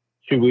 vehicle.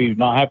 Should we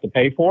not have to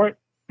pay for it?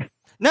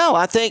 No,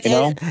 I think,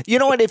 you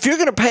know what, if you're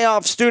going to pay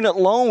off student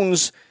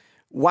loans,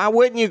 why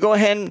wouldn't you go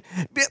ahead and,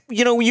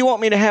 you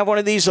want me to have one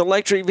of these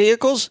electric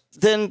vehicles?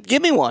 Then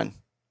give me one.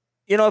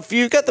 If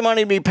you've got the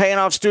money to be paying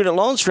off student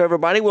loans for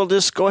everybody, well,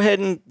 just go ahead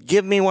and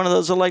give me one of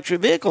those electric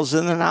vehicles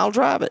and then I'll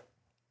drive it.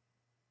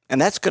 And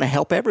that's going to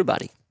help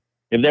everybody.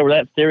 If they were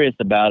that serious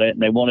about it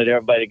and they wanted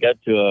everybody to go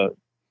to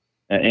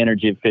an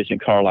energy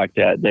efficient car like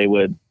that, they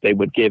would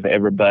give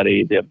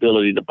everybody the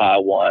ability to buy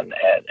one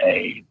at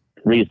a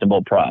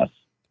reasonable price.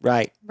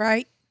 Right.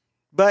 Right.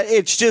 But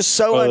it's just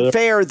so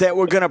unfair that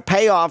we're going to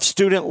pay off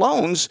student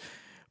loans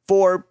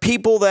for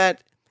people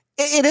that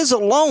it is a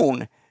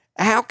loan.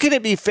 How can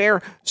it be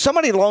fair?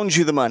 Somebody loans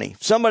you the money.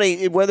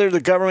 Somebody, whether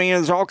the government,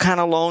 there's all kind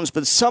of loans,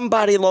 but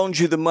somebody loans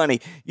you the money.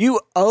 You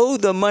owe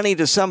the money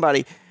to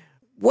somebody.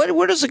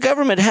 Where does the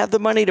government have the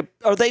money to?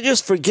 Are they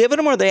just forgiving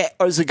them, or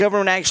is the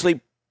government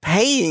actually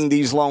paying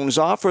these loans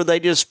off, or are they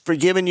just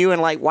forgiving you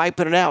and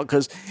wiping it out?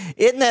 Because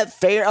isn't that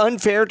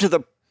unfair to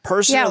the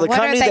person or the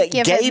company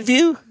that gave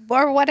you?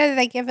 Or what are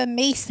they giving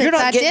me since You're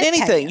not getting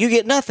anything. You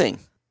get nothing.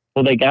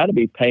 Well, they got to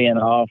be paying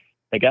off.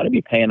 They got to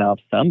be paying off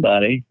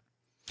somebody.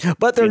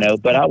 But they're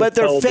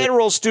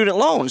federal student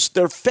loans.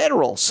 They're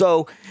federal,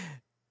 so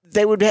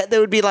they would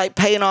be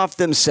paying off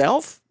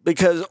themselves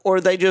or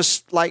they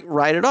just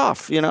write it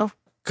off,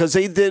 because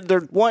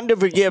they're wanting to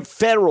forgive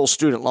federal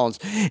student loans.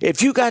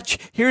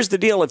 Here's the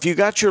deal: if you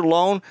got your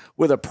loan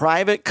with a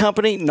private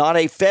company, not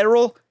a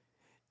federal,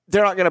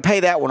 they're not going to pay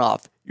that one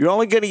off. You're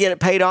only going to get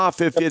it paid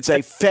off if it's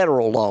a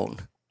federal loan.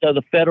 So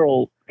the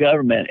federal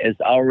government is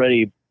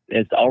already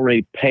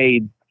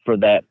paid for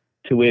that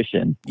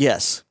tuition.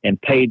 Yes.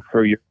 And paid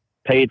for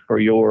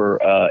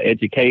your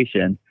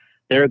education.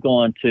 They're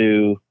going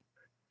to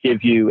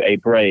give you a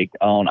break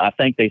on, I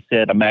think they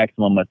said a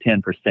maximum of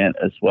 10%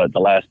 is what the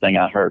last thing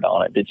I heard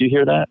on it. Did you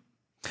hear that?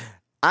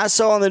 I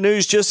saw on the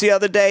news just the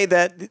other day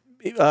that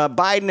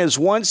Biden is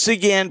once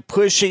again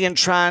pushing and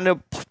trying to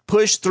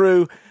push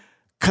through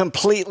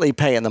completely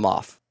paying them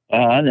off.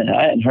 I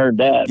hadn't heard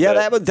that. Yeah,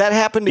 that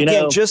happened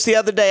again just the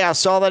other day. I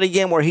saw that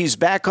again where he's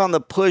back on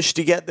the push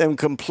to get them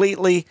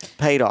completely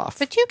paid off.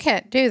 But you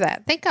can't do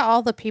that. Think of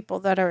all the people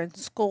that are in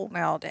school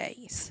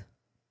nowadays.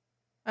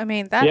 I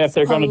mean, that's if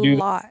they're going to do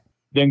lot. That,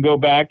 then go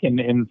back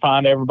and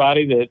find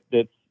everybody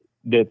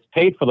that's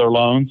paid for their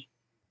loans,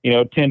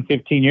 10,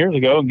 15 years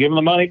ago and give them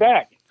the money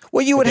back.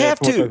 Well, you would have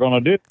to. That's what they're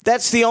going to do.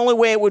 That's the only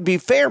way it would be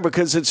fair,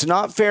 because it's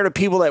not fair to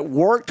people that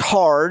worked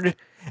hard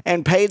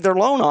and paid their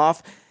loan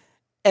off.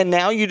 and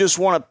now you just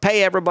want to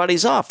pay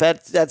everybody's off.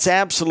 That's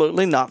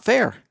absolutely not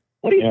fair.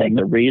 What do you think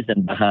the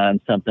reason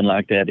behind something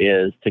like that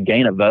is? To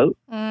gain a vote?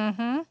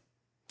 Mm-hmm.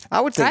 I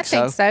would think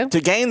so.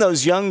 To gain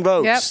those young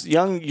votes,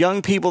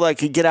 young people that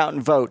could get out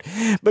and vote.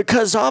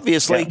 Because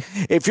obviously,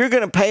 if you're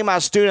going to pay my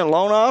student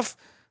loan off,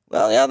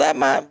 well, yeah, that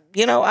might,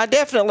 I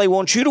definitely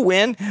want you to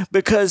win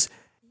because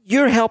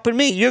you're helping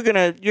me. You're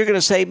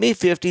gonna save me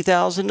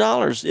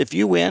 $50,000 if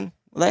you win.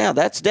 Well, yeah,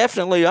 that's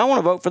definitely, I want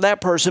to vote for that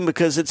person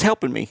because it's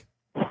helping me.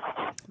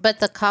 But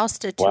the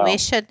cost of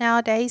tuition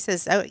nowadays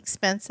is so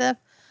expensive.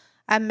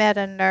 I met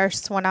a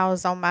nurse when I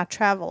was on my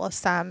travel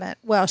assignment.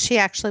 Well, she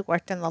actually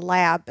worked in the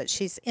lab, but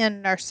she's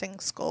in nursing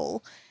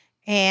school.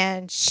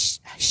 And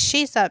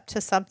she's up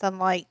to something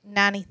like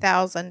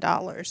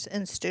 $90,000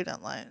 in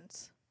student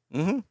loans.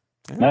 Mm-hmm.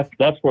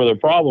 That's where the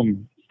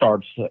problem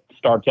starts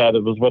at.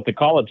 It was what the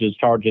college is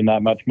charging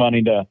that much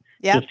money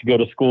just to go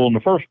to school in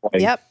the first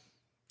place. Yep.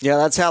 Yeah,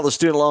 that's how the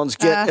student loans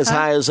get as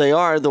high as they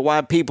are,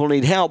 why people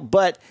need help.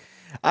 But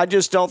I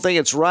just don't think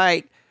it's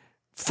right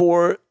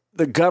for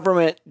the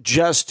government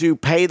just to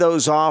pay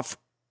those off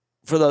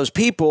for those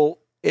people.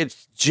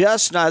 It's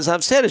just not, as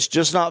I've said, it's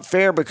just not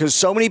fair because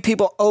so many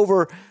people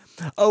over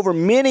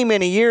many,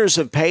 many years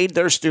have paid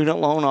their student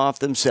loan off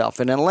themselves.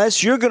 And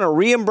unless you're going to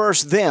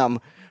reimburse them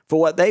for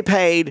what they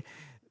paid,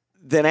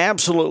 then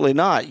absolutely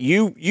not.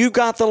 You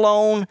got the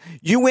loan,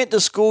 you went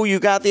to school, you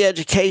got the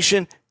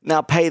education,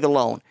 now pay the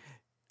loan.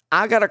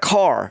 I got a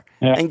car,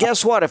 and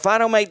guess what? If I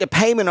don't make the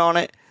payment on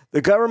it,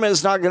 the government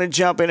is not going to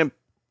jump in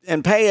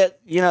and pay it.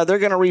 They're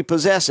going to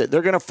repossess it.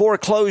 They're going to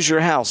foreclose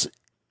your house.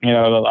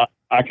 I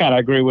kind of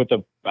agree with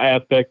the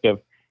aspect of,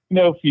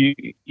 if you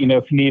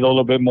need a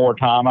little bit more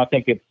time. I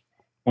think it's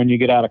when you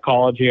get out of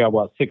college, you have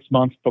 6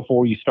 months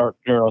before you're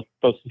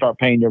supposed to start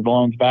paying your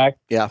loans back.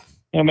 Yeah.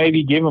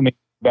 Maybe give them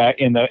back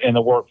in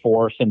the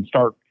workforce and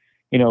start,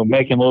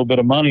 making a little bit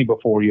of money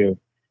before you.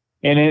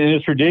 And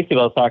it's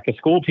ridiculous. Like a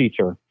school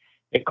teacher,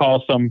 it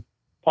costs them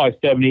probably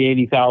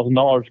 $70,000,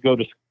 $80,000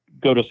 to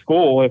go to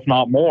school, if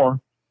not more,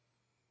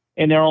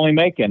 and they're only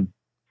making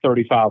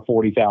 $35,000,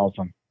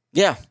 $40,000.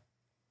 Yeah.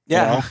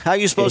 How are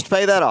you supposed to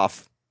pay that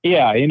off?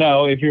 Yeah,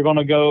 if you're going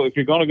to go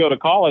to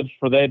college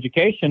for the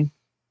education,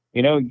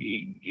 then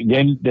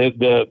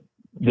the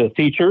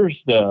teachers,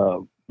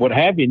 the what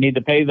have you, need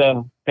to pay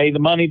the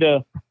money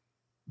to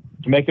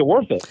make it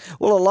worth it.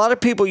 Well, a lot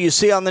of people you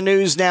see on the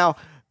news now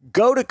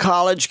go to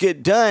college,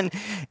 get done,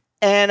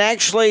 and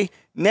actually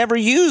never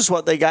use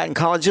what they got in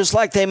college, just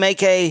like they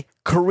make a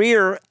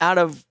career out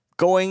of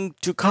going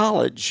to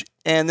college.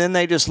 And then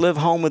they just live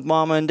home with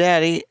mama and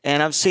daddy.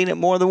 And I've seen it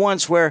more than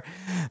once where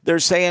they're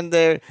saying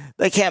they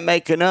can't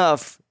make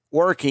enough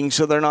working,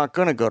 so they're not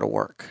going to go to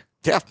work.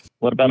 Yeah.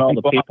 What about all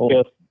the people?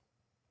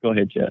 Go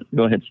ahead, Jet.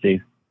 Go ahead,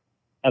 Steve.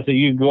 I said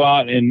you go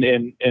out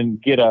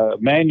and get a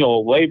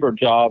manual labor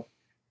job.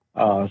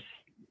 I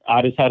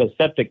just had a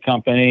septic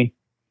company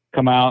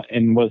come out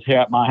and was here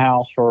at my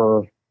house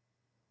for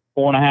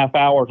 4.5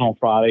 hours on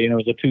Friday, and it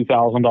was a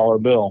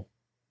 $2,000 bill.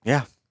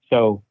 Yeah.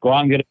 So go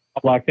out and get a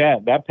job like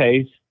that. That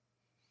pays.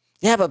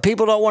 Yeah, but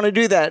people don't want to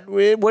do that.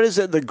 What is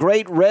it? The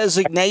great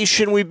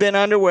resignation we've been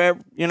under where,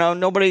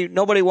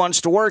 nobody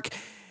wants to work.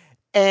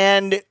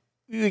 And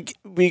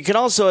we can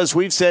also, as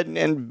we've said,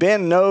 and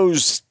Ben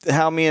knows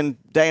how me and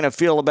Dana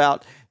feel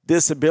about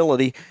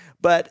disability,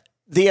 but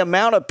the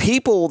amount of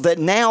people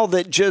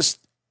that just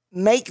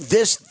make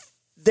this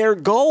their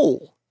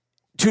goal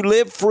to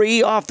live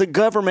free off the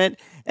government,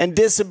 and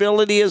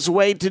disability is a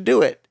way to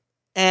do it.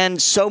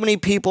 And so many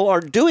people are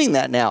doing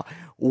that now.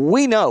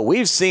 We know,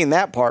 we've seen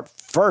that part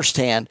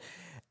firsthand,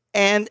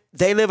 and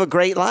they live a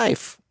great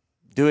life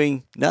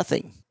doing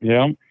nothing.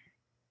 Yeah.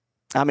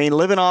 I mean,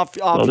 living off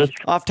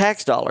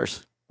tax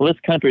dollars. Well, this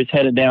country's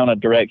headed down a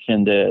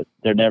direction that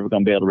they're never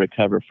going to be able to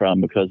recover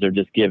from because they're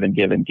just giving.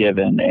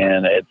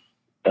 And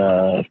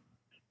it's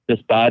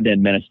this Biden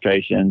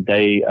administration,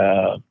 they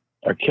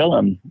are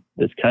killing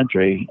this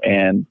country,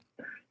 and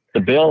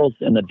the bills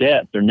and the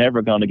debts are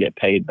never going to get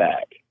paid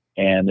back.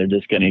 And they're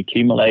just going to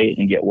accumulate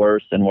and get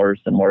worse and worse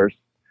and worse.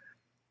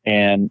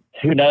 And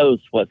who knows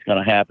what's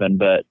going to happen,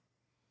 but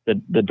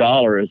the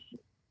dollar is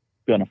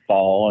going to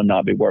fall and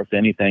not be worth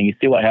anything. You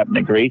see what happened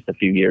to Greece a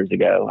few years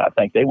ago. I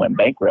think they went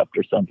bankrupt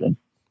or something.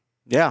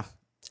 Yeah.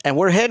 And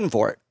we're heading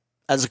for it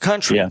as a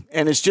country. Yeah.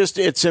 And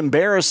it's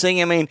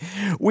embarrassing. I mean,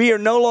 we are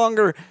no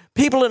longer,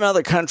 people in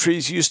other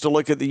countries used to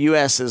look at the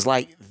U.S. as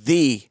like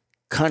the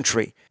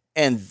country.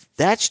 And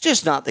that's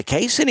just not the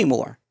case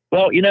anymore.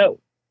 Well,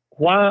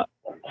 why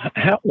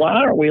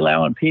are we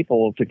allowing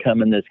people to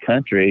come in this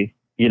country,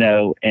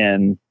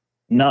 and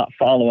not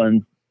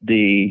following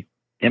the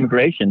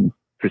immigration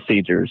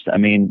procedures? I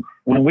mean,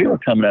 when we were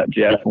coming up,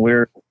 Jeff, we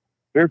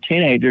were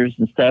teenagers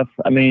and stuff.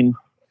 I mean,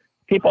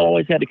 people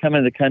always had to come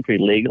into the country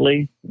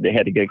legally. They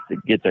had to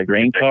get their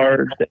green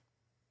card,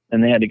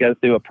 and they had to go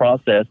through a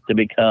process to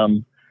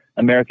become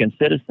American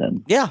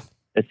citizens. Yeah.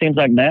 It seems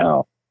like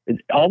now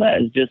all that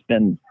has just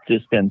been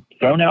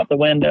thrown out the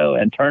window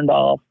and turned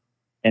off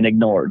and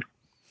ignored.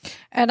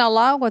 And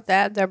along with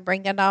that, they're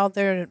bringing all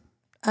their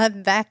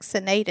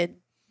unvaccinated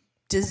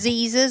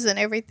diseases and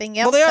everything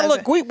Well, else. they are.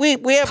 Look, we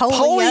have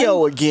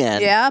polio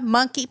again. Yeah,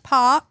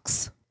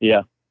 monkeypox.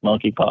 Yeah,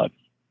 monkeypox.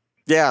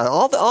 Yeah,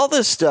 all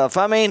this stuff.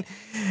 I mean,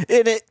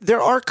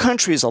 there are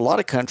countries, a lot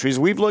of countries,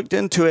 we've looked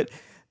into it,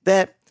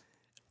 that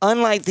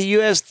unlike the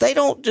U.S., they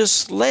don't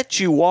just let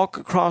you walk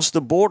across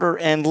the border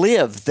and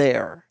live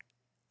there.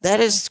 That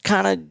is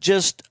kind of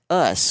just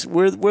us.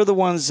 We're the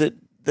ones that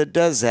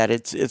does that.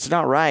 It's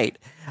not right.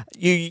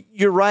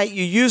 You're right.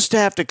 You used to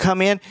have to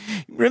come in.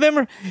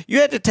 Remember, you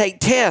had to take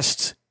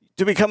tests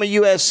to become a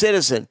U.S.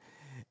 citizen,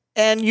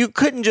 and you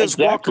couldn't just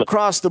walk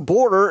across the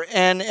border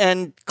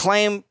and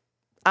claim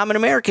I'm an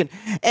American.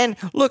 And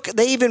look,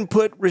 they even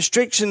put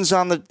restrictions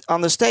on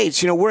the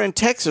states. You know, we're in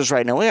Texas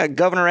right now. We got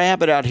Governor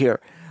Abbott out here.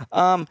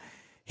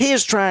 He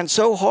is trying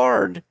so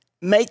hard.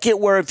 Make it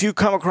where if you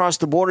come across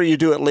the border, you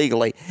do it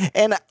legally.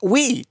 And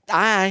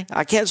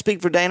I can't speak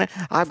for Dana.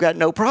 I've got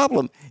no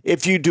problem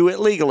if you do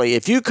it legally.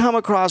 If you come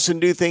across and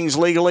do things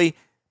legally,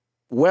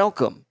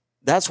 welcome.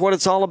 That's what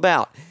it's all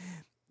about.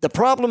 The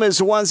problem is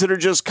the ones that are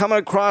just coming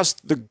across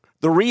the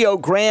Rio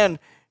Grande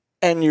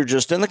and you're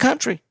just in the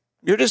country.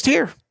 You're just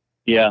here.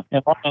 Yeah.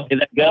 And a lot of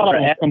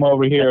them come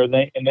over here and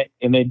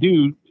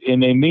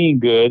they mean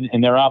good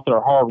and they're out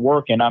there hard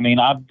working. I mean,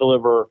 I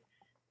deliver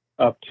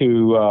up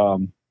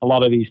to, a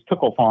lot of these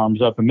pickle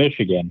farms up in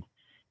Michigan,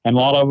 and a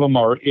lot of them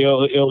are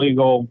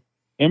illegal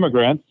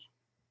immigrants,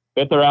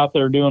 but they're out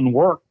there doing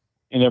work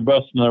and they're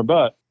busting their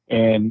butt.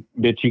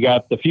 But you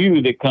got the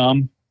few that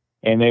come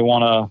and they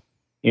want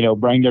to,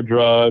 bring their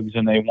drugs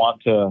and they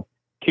want to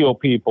kill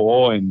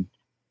people and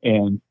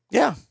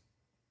yeah.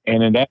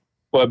 And then that's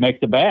what makes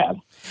it bad.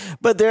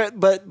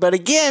 But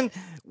again,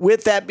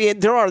 with that being,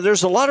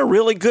 there's a lot of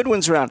really good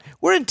ones around.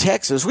 We're in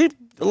Texas.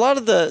 A lot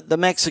of the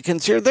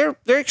Mexicans here, they're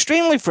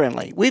extremely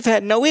friendly. We've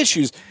had no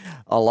issues.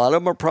 A lot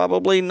of them are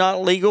probably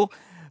not legal,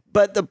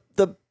 but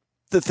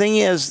the thing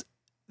is,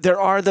 there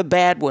are the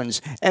bad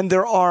ones, and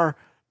there are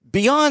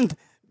beyond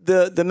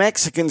the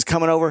Mexicans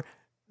coming over.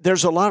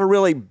 There's a lot of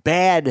really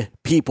bad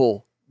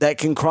people that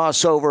can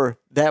cross over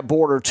that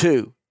border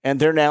too, and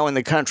they're now in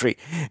the country.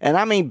 And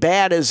I mean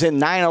bad as in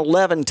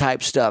 9/11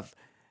 type stuff.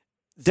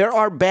 There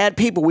are bad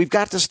people. We've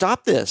got to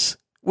stop this.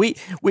 We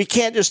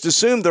can't just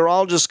assume they're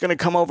all just going to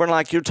come over and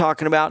like you're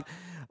talking about.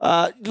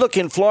 Look,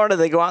 in Florida,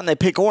 they go out and they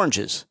pick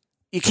oranges.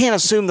 You can't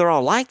assume they're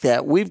all like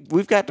that.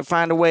 We've got to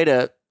find a way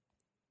to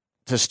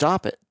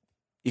stop it.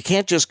 You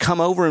can't just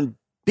come over and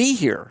be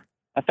here.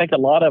 I think a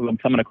lot of them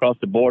coming across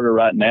the border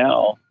right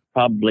now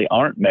probably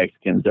aren't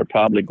Mexicans. They're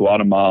probably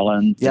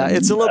Guatemalans. Yeah,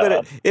 it's a little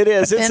bit. It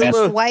is. It's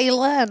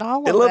Venezuela and all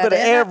of that. A little bit of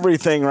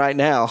everything right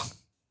now.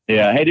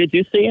 Yeah. Hey, did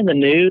you see in the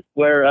news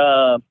where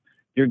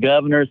your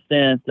governor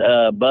sent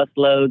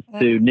busloads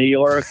to New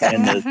York,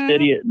 and the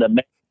mayor of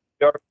New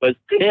York was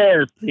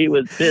pissed. He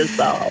was pissed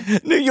off.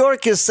 New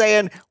York is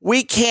saying,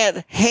 we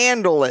can't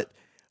handle it.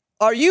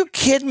 Are you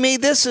kidding me?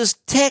 This is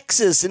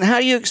Texas. And how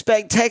do you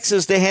expect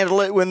Texas to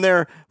handle it when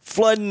they're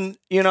flooding,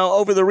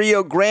 over the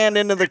Rio Grande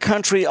into the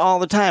country all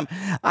the time?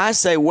 I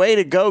say, way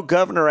to go,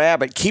 Governor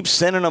Abbott. Keep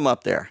sending them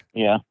up there.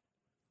 Yeah.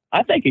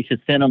 I think he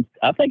should send them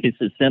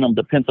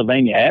to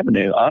Pennsylvania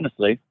Avenue,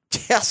 honestly.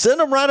 Yeah, send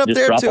them right up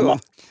there, too.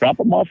 Drop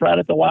them off right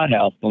at the White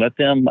House and let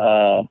them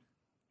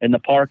in the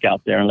park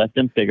out there and let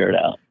them figure it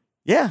out.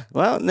 Yeah,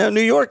 well, no,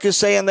 New York is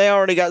saying they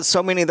already got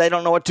so many they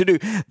don't know what to do.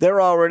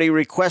 They're already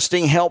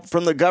requesting help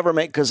from the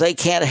government because they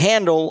can't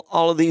handle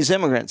all of these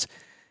immigrants.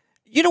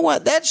 You know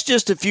what? That's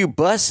just a few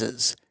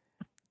buses.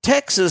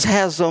 Texas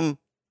has them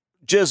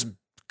just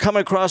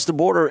coming across the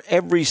border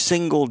every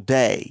single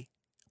day,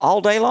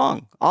 all day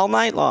long, all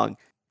night long.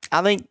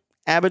 I think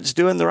Abbott's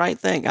doing the right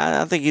thing.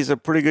 I think he's a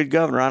pretty good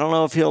governor. I don't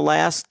know if he'll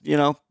last,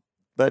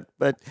 but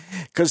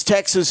because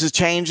Texas is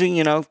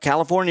changing,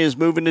 California is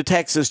moving to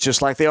Texas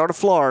just like they are to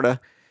Florida,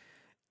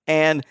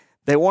 and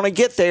they want to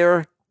get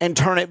there and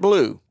turn it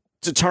blue,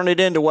 to turn it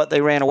into what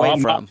they ran away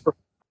from.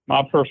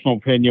 My personal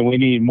opinion, we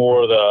need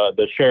more of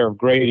the Sheriff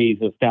Grady's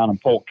that's down in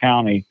Polk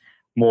County,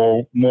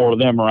 more of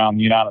them around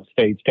the United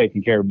States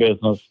taking care of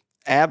business.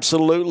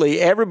 Absolutely.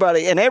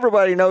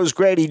 Everybody knows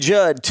Grady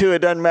Judd, too. It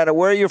doesn't matter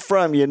where you're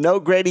from. You know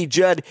Grady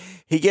Judd.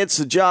 He gets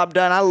the job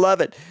done. I love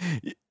it.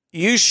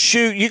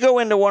 You go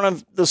into one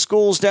of the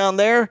schools down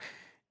there,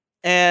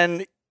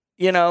 and,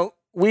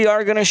 we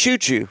are going to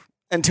shoot you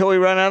until we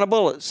run out of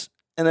bullets.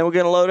 And then we're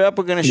going to load up.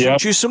 We're going to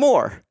shoot you some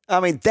more. I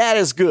mean, that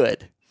is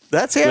good.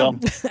 That's him.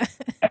 Well,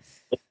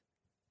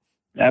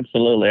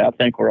 absolutely. I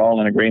think we're all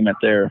in agreement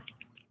there.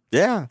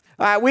 Yeah.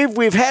 All right,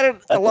 we've had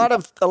a lot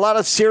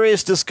of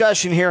serious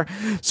discussion here.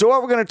 So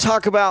what we're going to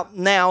talk about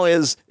now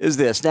is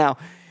this. Now,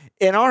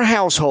 in our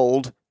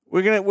household,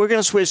 we're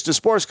gonna switch to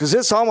sports because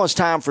it's almost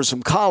time for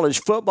some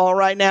college football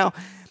right now.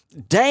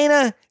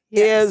 Dana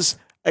is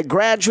a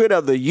graduate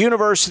of the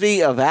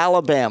University of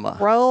Alabama.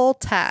 Roll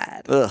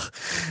Tide.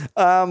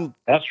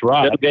 That's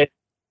right. Okay.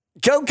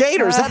 Go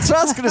Gators. That's what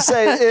I was going to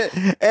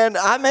say. And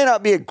I may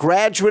not be a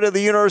graduate of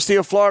the University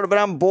of Florida, but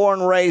I'm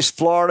born and raised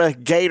Florida,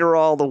 Gator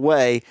all the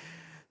way.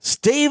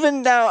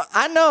 Stephen, now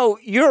I know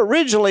you're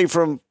originally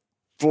from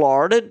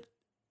Florida.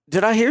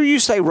 Did I hear you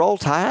say Roll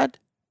Tide?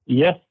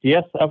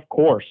 Yes, of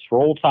course.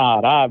 Roll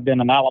Tide. I've been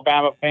an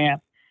Alabama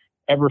fan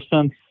ever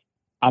since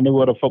I knew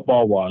what a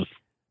football was.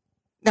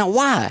 Now,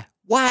 why?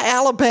 Why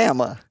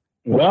Alabama?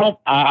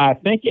 Well, I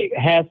think it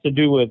has to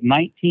do with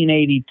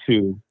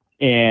 1982,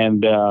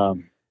 and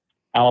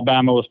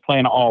Alabama was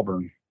playing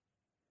Auburn,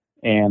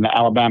 and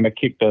Alabama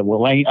kicked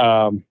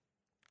Tipton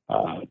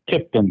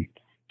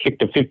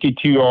kicked a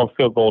 52-yard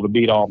field goal to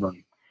beat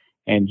Auburn.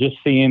 And just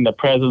seeing the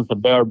presence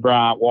of Bear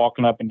Bryant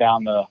walking up and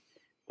down the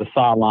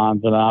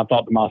sidelines, and I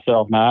thought to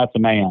myself, now that's a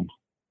man.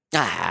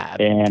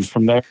 And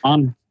from there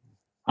on,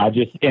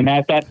 and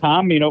at that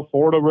time,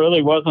 Florida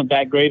really wasn't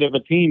that great of a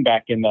team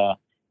back in the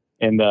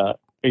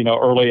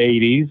early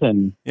 80s.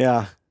 And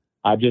yeah,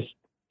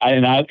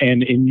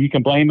 and you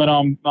can blame it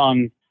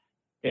on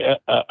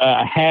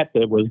a hat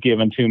that was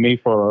given to me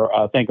for,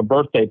 I think, a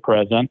birthday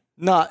present.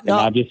 Not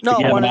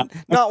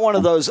one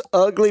of those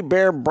ugly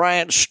Bear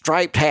Bryant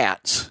striped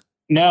hats.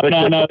 No.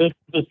 This is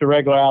just a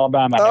regular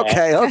Alabama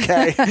hat.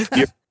 Okay.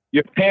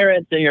 Your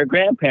parents and your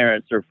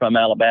grandparents are from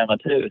Alabama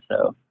too,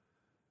 so.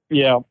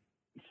 Yeah.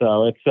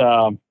 So it's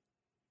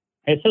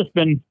just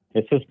been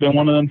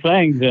one of them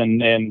things,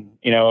 and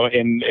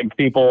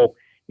people,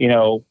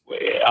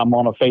 I'm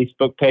on a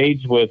Facebook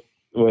page with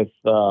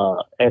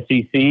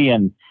SEC,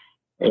 and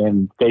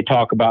they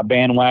talk about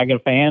bandwagon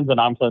fans, and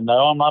I'm saying,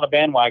 no, I'm not a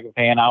bandwagon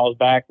fan. I was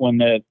back when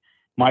the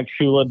Mike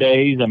Shula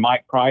days and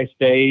Mike Price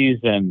days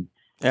and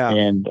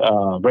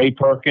Ray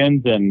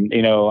Perkins, and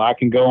I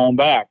can go on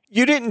back.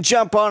 You didn't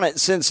jump on it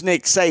since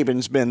Nick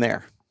Saban's been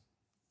there.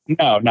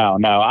 No.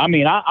 I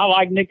mean, I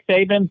like Nick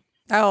Saban.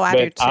 Oh, I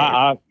do too.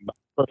 I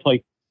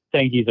personally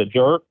think he's a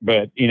jerk,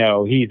 but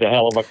he's a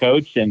hell of a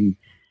coach, and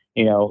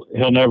he'll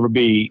never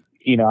be.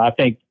 I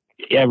think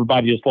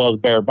everybody just loves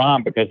Bear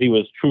Bryant because he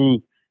was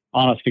true,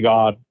 honest to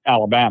God,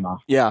 Alabama.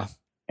 Yeah,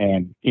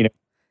 and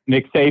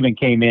Nick Saban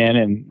came in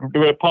and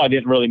probably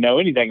didn't really know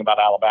anything about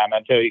Alabama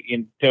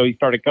until he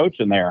started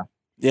coaching there.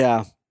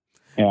 Yeah.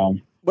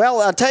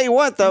 Well, I'll tell you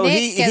what, though,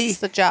 Nick gets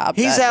the job.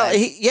 He's done, out.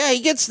 He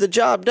gets the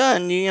job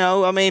done.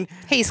 I mean,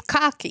 he's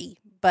cocky,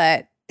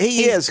 but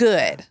he is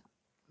good.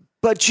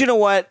 But you know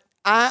what?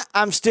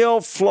 I'm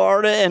still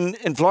Florida,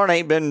 and Florida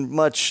ain't been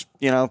much,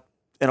 in a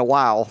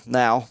while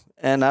now,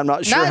 and I'm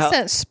not sure not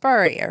since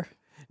Spurrier.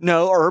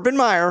 No, Urban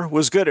Meyer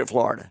was good at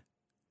Florida.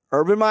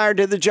 Urban Meyer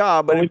did the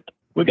job, but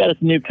we got a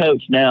new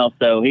coach now,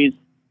 so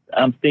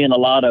I'm seeing a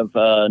lot of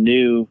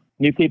new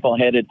people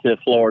headed to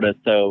Florida,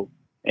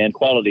 and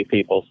quality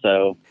people.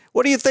 So,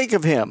 what do you think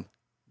of him?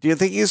 Do you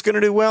think he's going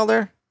to do well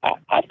there?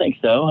 I think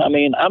so. I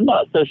mean, I'm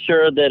not so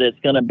sure that it's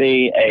going to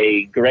be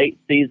a great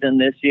season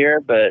this year,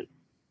 but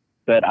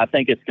I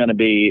think it's going to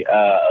be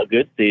a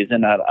good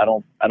season. I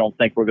don't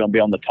think we're going to be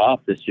on the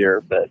top this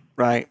year, but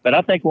right. But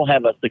I think we'll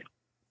have a successful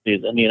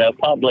season.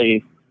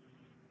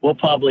 We'll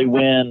probably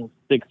win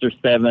 6 or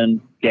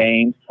 7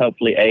 games,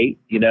 hopefully 8.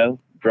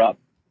 Drop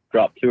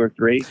 2 or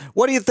 3.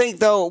 What do you think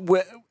though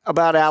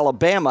about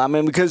Alabama? I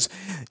mean, because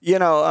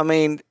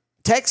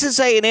Texas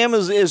A&M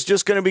is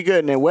just going to be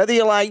good, and whether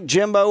you like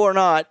Jimbo or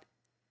not,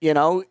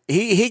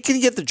 he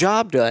can get the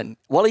job done.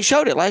 Well, he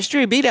showed it last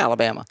year. He beat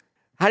Alabama.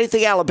 How do you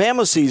think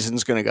Alabama's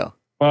season's going to go?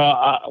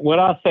 Well, what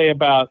I say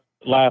about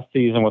last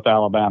season with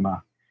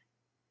Alabama,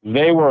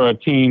 they were a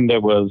team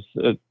that was.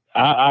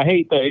 I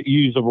hate to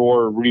use the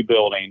word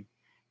rebuilding,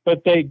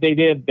 but they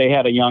did. They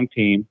had a young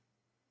team,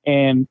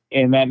 and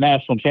in that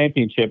national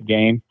championship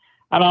game,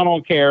 and I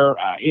don't care.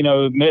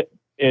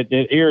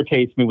 It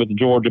irritates me with the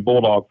Georgia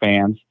Bulldog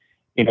fans.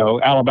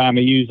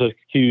 Alabama uses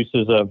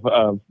excuses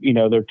of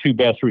their 2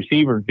 best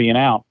receivers being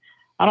out.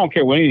 I don't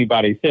care what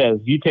anybody says.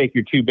 You take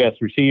your 2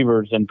 best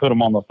receivers and put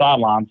them on the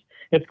sidelines,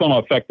 it's going to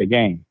affect the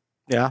game.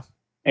 Yeah,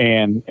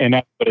 and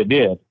that's what it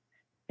did.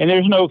 And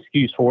there's no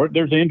excuse for it.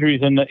 There's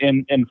injuries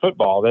in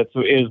football. That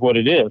is what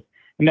it is,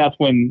 and that's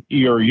when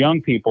your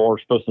young people are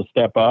supposed to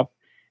step up.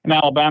 And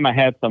Alabama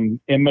had some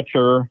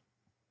immature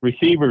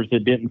receivers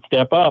that didn't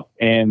step up,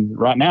 and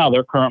right now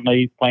they're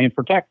currently playing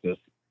for Texas.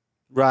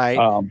 Right.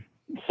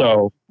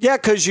 So yeah,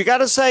 because you got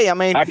to say,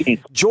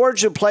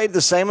 Georgia played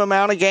the same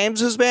amount of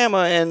games as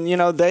Bama, and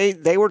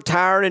they were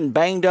tired and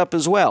banged up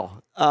as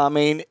well.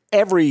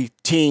 Every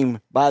team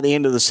by the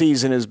end of the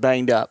season is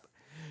banged up.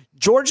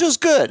 Georgia's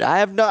good.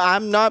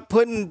 I'm not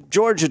putting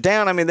Georgia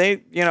down.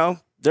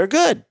 They're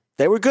good.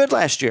 They were good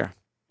last year.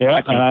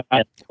 Yeah.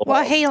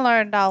 Well, he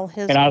learned all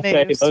his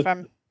moves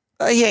from.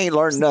 He ain't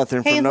learned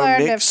nothing from Nick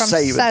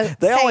Saban.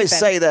 They always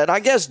say that.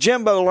 I guess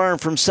Jimbo learned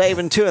from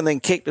Saban too, and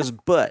then kicked his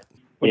butt.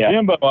 Well, yeah.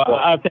 Jimbo,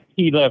 I think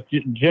he left.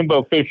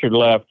 Jimbo Fisher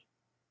left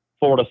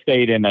Florida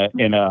State in a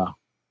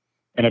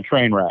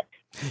train wreck.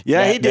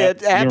 Yeah, he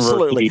did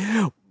absolutely.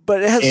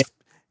 But it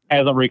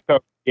hasn't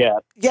recovered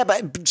yet. Yeah,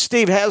 but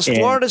Steve, has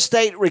Florida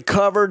State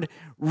recovered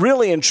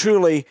really and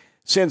truly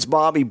since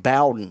Bobby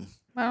Bowden?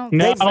 I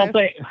don't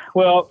think.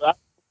 Well,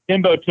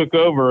 Jimbo took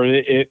over.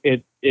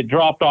 It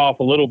dropped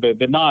off a little bit,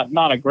 but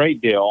not a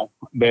great deal.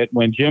 But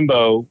when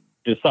Jimbo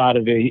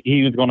decided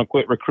he was going to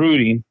quit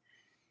recruiting,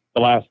 the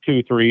last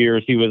 2-3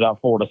 years he was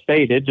at Florida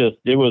State,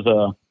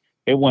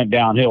 it went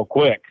downhill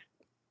quick.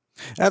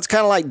 That's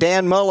kind of like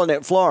Dan Mullen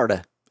at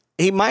Florida.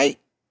 He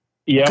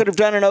could have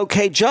done an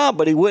okay job,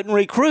 but he wouldn't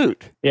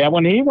recruit. Yeah,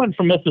 when he went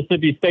from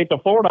Mississippi State to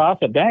Florida, I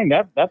said, "Dang,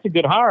 that's a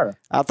good hire."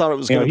 I thought it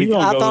was going to be.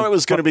 I thought it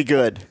was going to be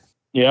good.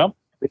 Yeah,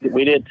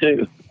 we did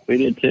too.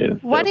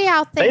 What do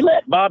y'all think? They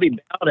let Bobby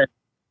Bowden.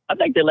 I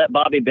think they let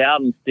Bobby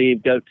Bowden,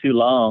 Steve, go too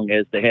long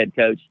as the head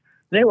coach.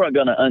 They weren't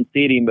going to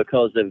unseat him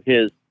because of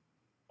his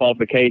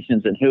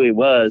qualifications and who he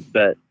was,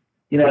 but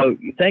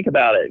you think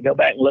about it. Go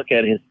back and look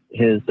at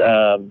his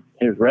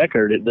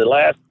record. The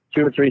last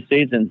 2 or 3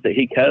 seasons that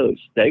he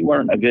coached, they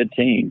weren't a good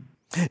team.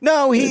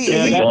 No, he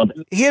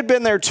had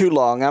been there too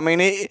long. I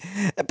mean,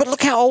 but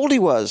look how old he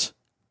was.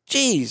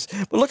 Jeez,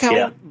 but look how.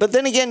 Old, but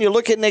then again, you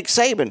look at Nick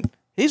Saban.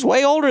 He's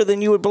way older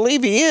than you would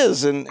believe he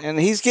is, and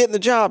he's getting the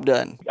job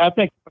done. I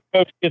think if a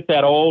coach gets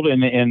that old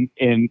and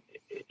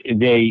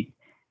they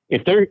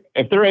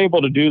if they're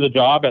able to do the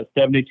job at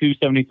 72,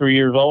 73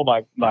 years old,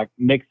 like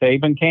Nick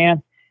Saban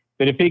can,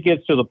 but if he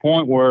gets to the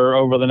point where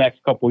over the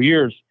next couple of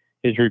years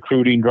his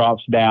recruiting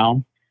drops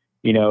down,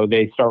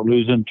 they start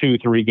losing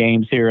 2-3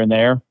 games here and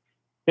there,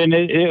 then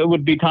it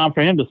would be time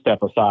for him to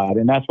step aside,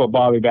 and that's what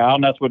Bobby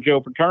Bowden, that's what Joe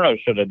Paterno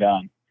should have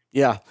done.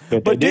 Yeah,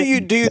 but do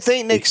you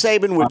think Nick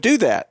Saban would do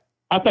that?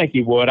 I think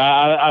he would.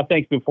 I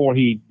think before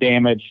he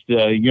damaged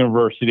the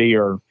university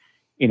or,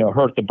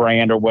 hurt the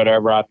brand or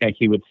whatever, I think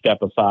he would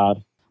step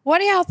aside. What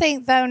do y'all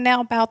think, though, now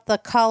about the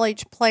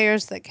college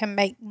players that can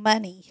make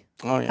money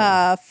from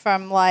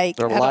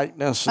their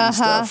likeness and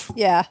stuff?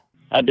 Yeah.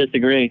 I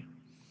disagree.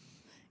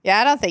 Yeah,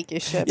 I don't think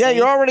you should. Yeah,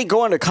 you're already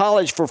going to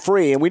college for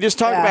free. And we just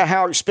talked about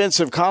how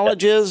expensive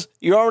college is.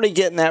 You're already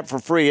getting that for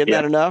free. Isn't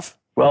that enough?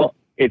 Well,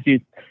 if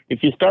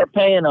you start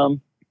paying them,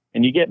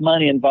 and you get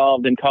money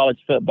involved in college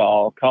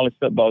football is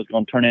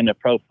going to turn into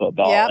pro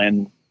football. Yep.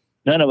 And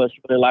none of us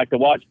really like to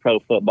watch pro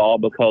football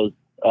because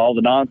all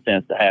the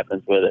nonsense that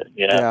happens with it,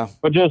 Yeah.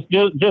 But just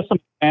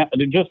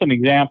an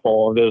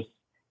example of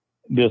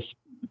this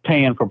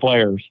paying for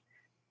players.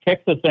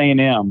 Texas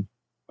A&M,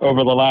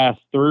 over the last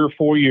 3 or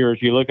 4 years,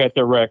 you look at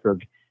their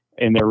record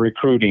and their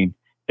recruiting.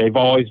 They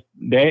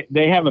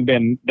haven't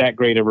been that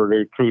great of a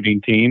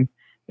recruiting team,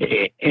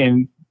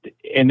 and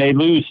they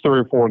lose 3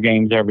 or 4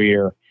 games every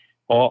year.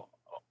 Well,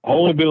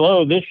 only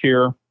below this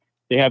year,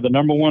 they have the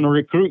number 1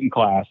 recruiting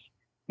class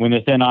when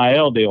this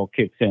NIL deal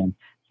kicks in.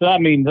 So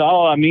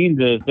all that means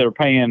is they're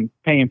paying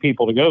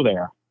people to go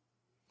there.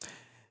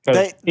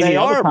 They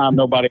are. Time,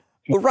 nobody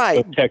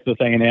right. Texas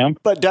A&M.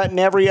 But doesn't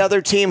every other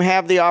team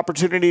have the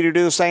opportunity to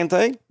do the same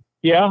thing?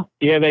 Yeah,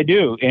 they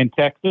do. In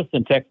Texas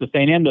and Texas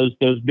A&M,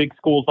 those big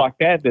schools like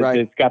that's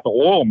got the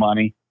oil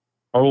money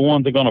are the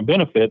ones that are going to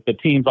benefit. The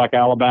teams like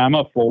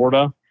Alabama,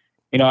 Florida,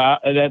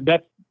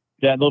 that's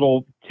that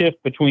little tiff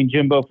between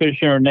Jimbo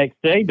Fisher and Nick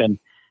Saban.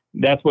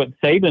 That's what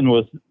Saban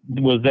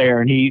was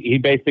there, and he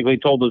basically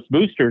told his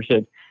boosters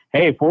that,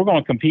 hey, if we're going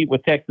to compete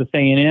with Texas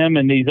A&M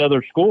and these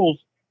other schools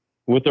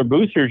with their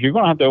boosters, you're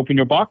going to have to open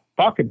your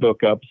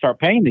pocketbook up and start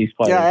paying these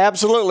players. Yeah,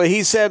 absolutely.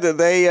 He said that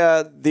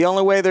the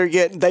only way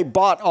they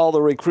bought all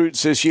the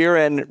recruits this year,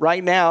 and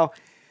right now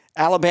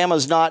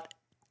Alabama's not,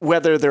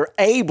 whether they're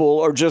able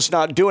or just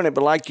not doing it,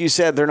 but like you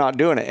said, they're not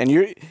doing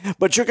it.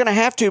 But you're going to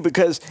have to,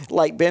 because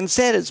like Ben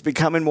said, it's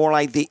becoming more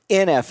like the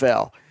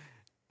NFL.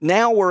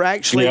 Now we're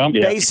actually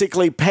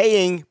basically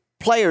paying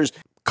players.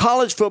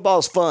 College football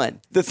is fun.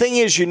 The thing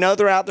is,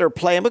 they're out there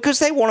playing because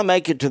they want to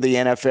make it to the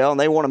NFL and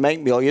they want to make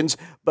millions.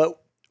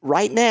 But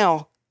right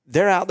now,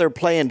 they're out there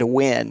playing to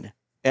win.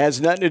 It has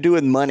nothing to do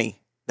with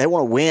money. They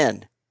want to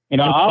win.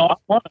 I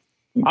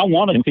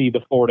want to see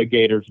the Florida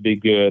Gators be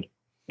good.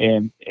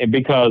 And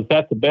because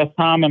that's the best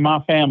time in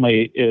my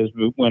family is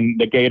when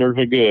the Gators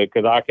are good,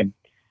 because I can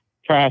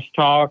trash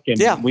talk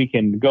and we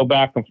can go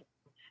back and forth.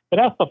 But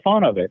that's the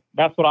fun of it.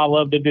 That's what I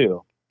love to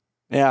do.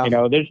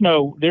 Yeah. There's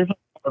no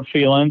hard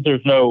feelings.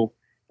 There's no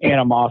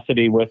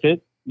animosity with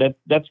it.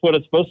 That's what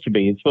it's supposed to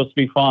be. It's supposed to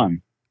be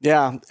fun.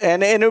 Yeah.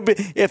 And it would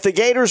be, if the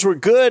Gators were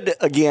good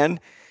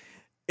again,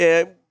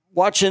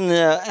 watching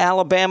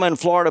Alabama and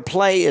Florida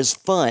play is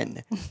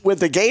fun. With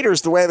the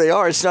Gators the way they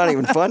are, it's not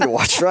even fun to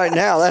watch right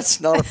now.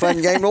 That's not a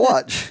fun game to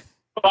watch.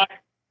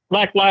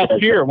 Like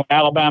last year when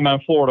Alabama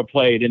and Florida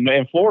played,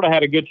 and Florida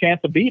had a good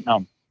chance of beating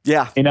them.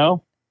 Yeah.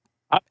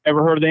 I've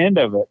never heard the end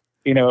of it.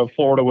 If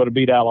Florida would have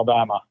beat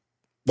Alabama.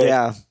 But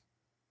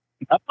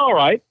that's all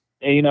right.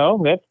 You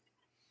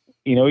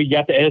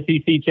got the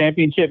SEC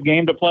championship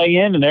game to play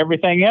in and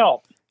everything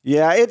else.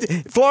 Yeah,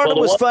 Florida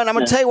was fun. I'm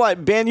going to tell you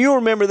what, Ben, you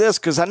remember this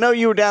because I know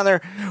you were down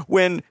there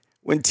when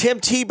Tim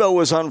Tebow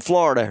was on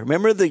Florida.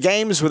 Remember the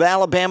games with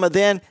Alabama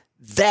then?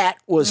 That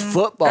was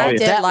football. I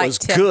did that like was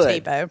Tim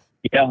good. Tebow.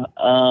 Yeah,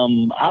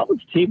 I was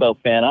a Tebow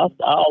fan. I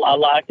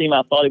liked him.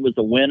 I thought he was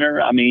a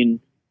winner. I mean,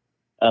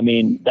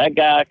 that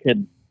guy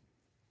could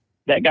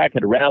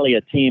rally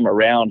a team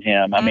around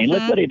him. I mean,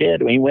 look what he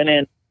did. He went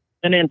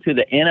into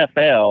the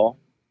NFL,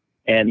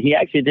 and he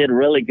actually did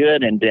really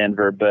good in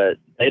Denver. But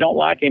they don't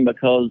like him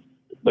because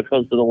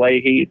of the way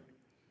he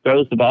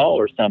throws the ball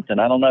or something.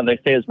 I don't know. They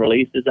say his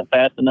release isn't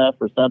fast enough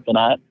or something.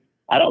 I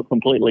don't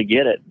completely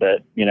get it,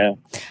 but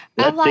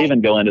let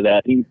Steven go into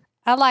that.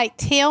 I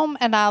liked him,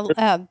 and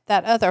that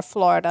other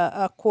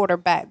Florida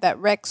quarterback, that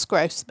Rex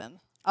Grossman.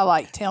 I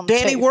liked him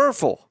Danny too.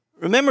 Werfel.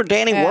 Remember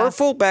Danny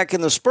Werfel back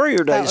in the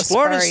Spurrier That days? was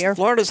Spurrier.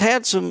 Florida's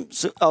had some.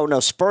 Oh no,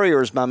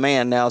 Spurrier's my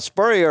man now.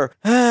 Spurrier.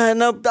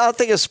 No, I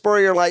think of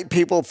Spurrier like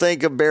people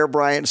think of Bear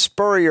Bryant.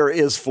 Spurrier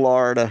is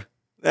Florida.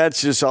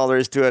 That's just all there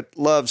is to it.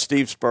 Love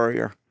Steve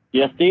Spurrier.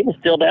 Yeah, Steve is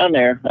still down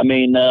there. I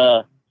mean,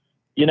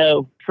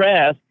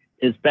 Trask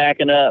is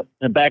backing up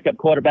the backup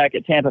quarterback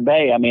at Tampa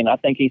Bay. I mean, I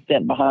think he's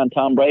sitting behind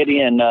Tom Brady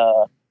and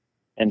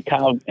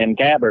Kyle and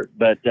Gabbert.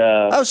 But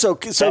so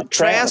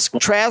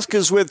Trask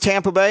is with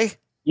Tampa Bay.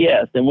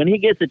 Yes, and when he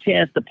gets a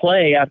chance to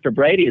play after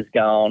Brady is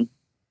gone,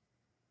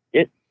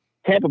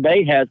 Tampa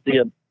Bay has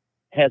the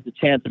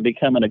chance of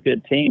becoming a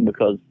good team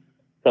because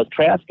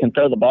Trask can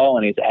throw the ball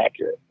and he's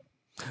accurate.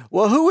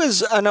 Well, who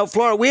is I know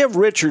Florida? We have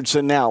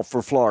Richardson now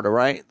for Florida,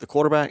 right? The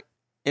quarterback,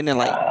 isn't it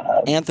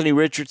like Anthony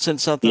Richardson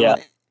something? Yeah.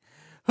 Like?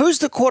 Who's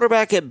the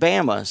quarterback at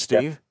Bama,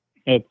 Steve?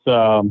 It's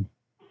now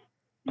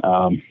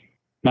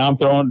I'm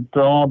throwing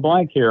a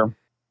blank here.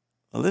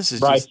 Well, this is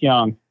Bryce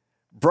Young.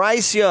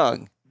 Bryce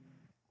Young.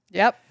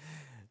 Yep.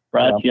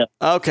 Right? Yeah.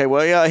 Okay,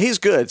 well, yeah, he's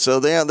good. So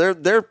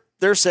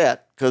they're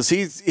set because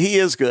he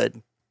is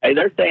good. Hey,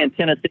 they're saying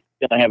Tennessee's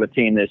going to have a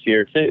team this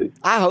year too.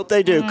 I hope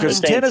they do because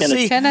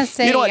Tennessee,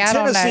 you know what, I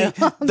don't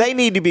know. they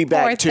need to be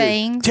back Poor too.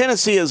 things.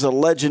 Tennessee is a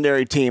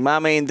legendary team. I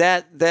mean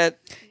that we've but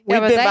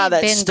been they by ain't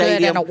that been stadium.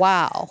 good in a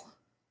while.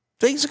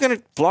 Things are going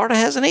to. Florida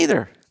hasn't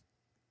either.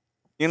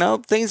 You know,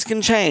 things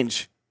can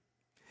change.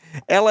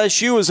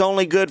 LSU is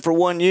only good for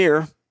 1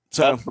 year,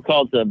 so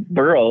Because of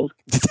Burrows.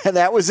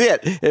 that was it.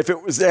 If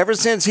it was ever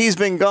since he's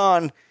been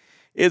gone,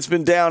 it's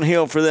been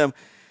downhill for them.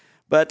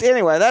 But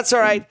anyway, that's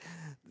all right.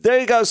 There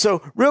you go.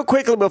 So real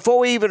quickly, before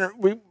we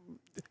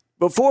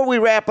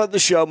wrap up the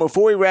show,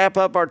 before we wrap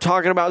up our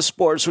talking about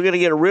sports, we're going to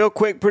get a real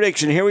quick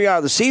prediction. Here we are.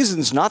 The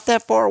season's not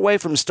that far away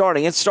from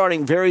starting. It's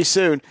starting very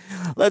soon.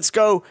 Let's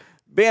go,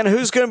 Ben.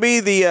 Who's going to be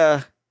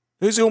the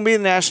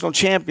national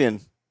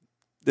champion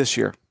this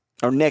year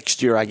or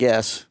next year? I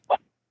guess.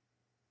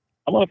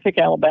 I'm going to pick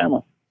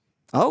Alabama.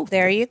 Oh,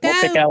 There you go.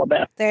 We'll pick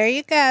Alabama. There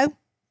you go.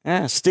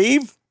 yeah,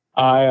 Steve.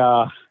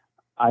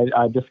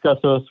 I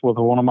discussed this with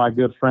one of my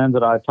good friends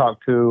that I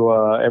talk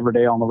to every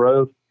day on the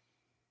road,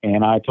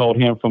 and I told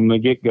him from the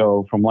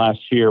get-go from last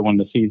year when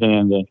the season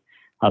ended,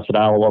 I said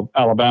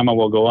Alabama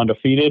will go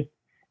undefeated,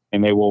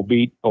 and they will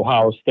beat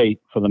Ohio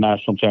State for the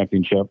national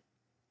championship.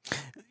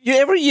 Yeah,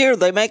 every year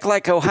they make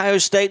like Ohio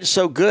State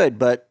so good,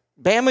 but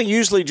Bama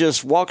usually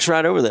just walks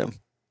right over them.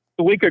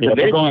 The weaker Yeah,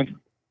 they're division. going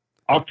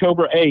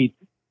October 8th.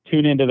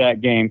 Tune into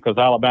that game because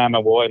Alabama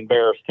will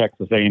embarrass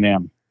Texas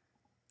A&M.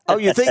 Oh,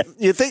 you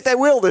think they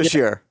will this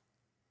year?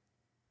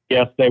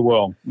 Yes, they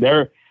will.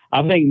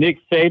 I think Nick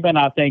Saban.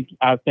 I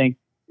think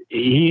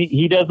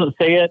he doesn't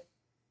say it,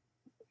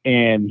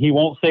 and he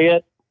won't say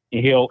it.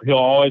 He'll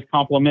always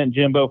compliment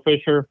Jimbo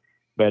Fisher,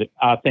 but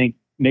I think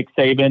Nick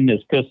Saban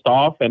is pissed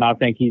off, and I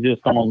think he's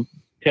just going to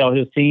tell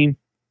his team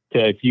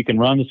to, if you can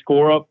run the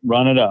score up,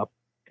 run it up.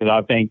 Because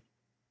I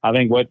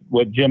think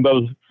what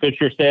Jimbo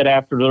Fisher said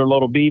after their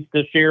little beef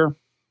this year,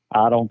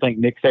 I don't think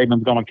Nick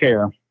Saban's going to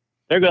care.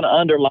 They're going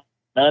to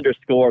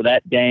underscore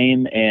that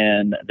game,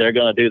 and they're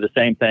going to do the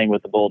same thing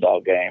with the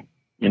Bulldog game.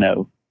 You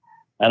know,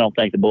 I don't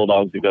think the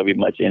Bulldogs are going to be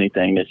much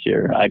anything this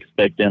year. I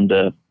expect them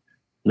to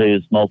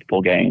lose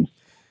multiple games.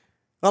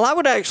 Well, I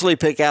would actually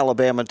pick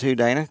Alabama too,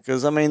 Dana,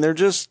 because I mean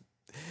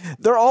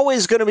they're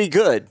always going to be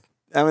good.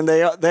 I mean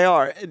they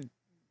are.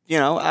 You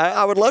know,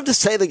 I would love to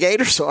say the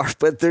Gators are,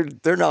 but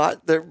they're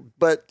not.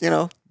 But you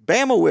know,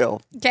 Bama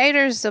will.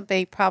 Gators will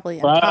be probably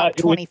in top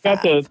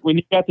 25. When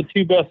you got the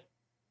two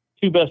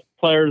best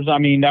players, I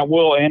mean that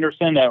Will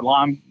Anderson, that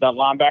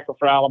linebacker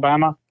for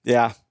Alabama.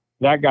 Yeah,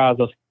 that guy's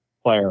a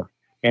player,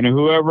 and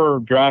whoever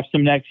drafts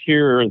him next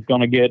year is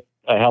going to get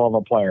a hell of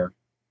a player.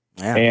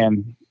 Yeah.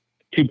 And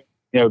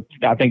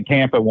I think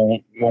Tampa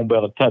won't be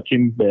able to touch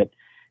him, but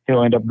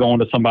he'll end up going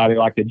to somebody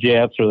like the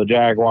Jets or the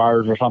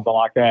Jaguars or something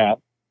like that.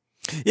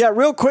 Yeah,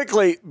 real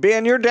quickly,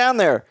 Ben, you're down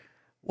there.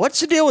 What's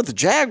the deal with the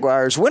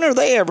Jaguars? When are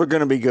they ever going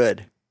to be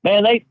good?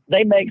 Man,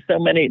 they make so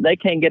many. They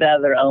can't get out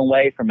of their own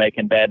way for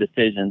making bad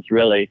decisions.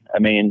 Really, I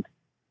mean,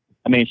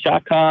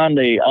 Shaq Khan,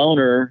 the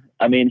owner.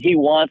 I mean, he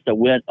wants a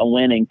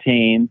winning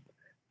team,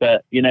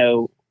 but you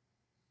know,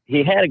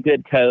 he had a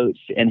good coach,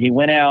 and they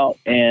went out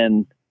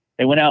and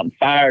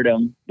fired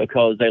him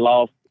because they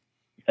lost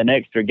an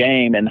extra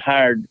game and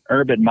hired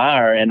Urban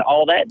Meyer, and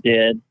all that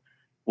did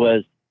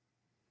was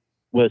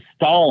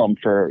stall them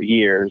for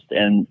years.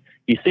 And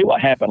you see what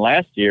happened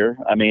last year.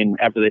 I mean,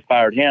 after they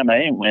fired him, they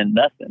didn't win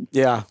nothing.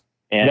 Yeah.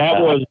 And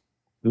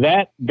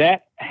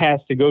that has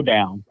to go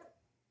down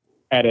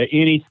at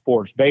any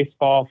sports,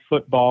 baseball,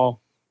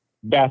 football,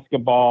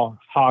 basketball,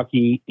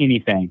 hockey,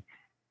 anything.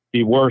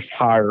 The worst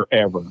hire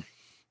ever.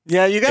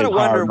 Yeah, you got to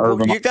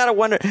wonder. You got to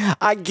wonder.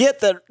 I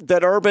get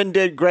that Urban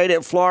did great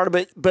at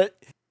Florida, but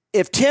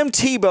if Tim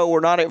Tebow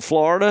were not at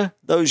Florida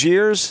those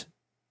years,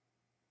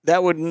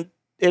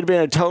 it'd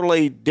been a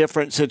totally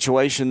different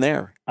situation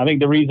there. I think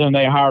the reason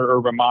they hired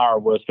Urban Meyer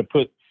was to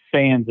put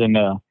fans in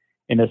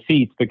in the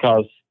seats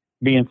because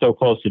being so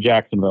close to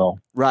Jacksonville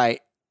Right.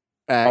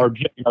 or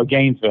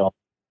Gainesville.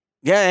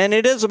 Yeah, and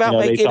it is about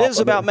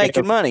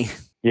making money.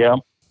 Yeah.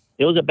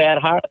 It was a bad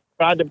hire.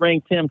 Tried to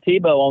bring Tim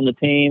Tebow on the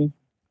team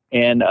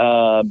and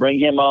bring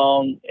him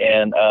on,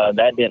 and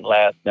that didn't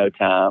last no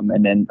time.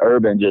 And then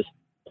Urban just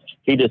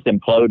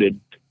imploded.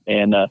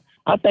 And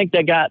I think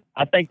they got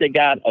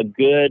a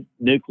good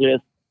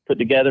nucleus put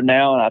together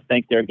now, and I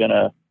think they're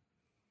gonna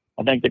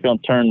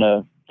turn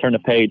the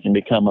page and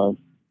become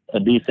a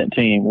decent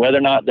team. Whether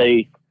or not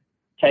they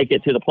take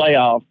it to the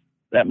playoffs,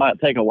 that might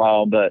take a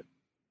while, but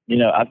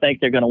I think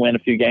they're going to win a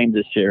few games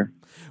this year.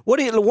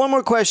 One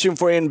more question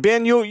for you, and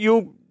Ben,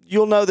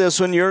 you'll know this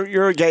when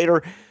you're a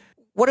Gator.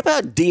 What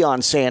about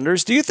Deion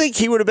Sanders? Do you think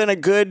he would have been a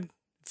good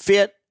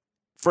fit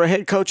for a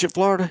head coach at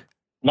Florida?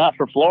 Not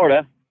for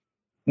Florida.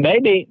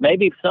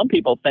 Maybe some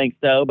people think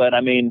so, but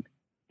I mean,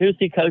 who's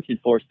he coaching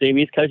for, Steve?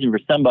 He's coaching for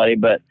somebody,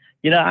 but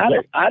I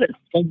just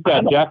think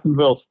that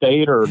Jacksonville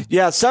State or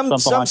some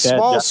like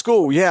small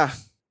school, yeah.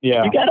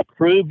 Yeah. You got to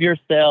prove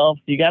yourself.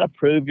 You got to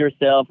prove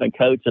yourself and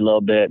coach a little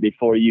bit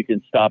before you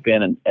can stop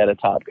in at a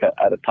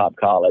top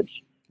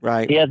college.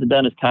 Right. He hasn't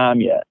done his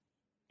time yet.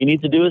 He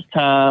needs to do his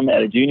time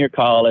at a junior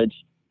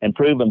college and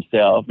prove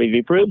himself. If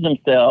he proves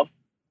himself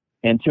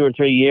in 2 or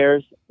 3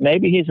 years,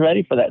 maybe he's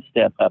ready for that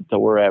step up to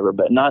wherever,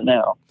 but not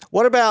now.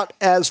 What about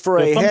as for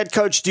a head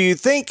coach? Do you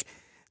think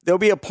there'll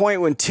be a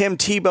point when Tim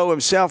Tebow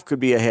himself could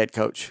be a head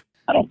coach?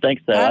 I don't think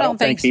so. I don't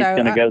think he's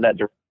going to go that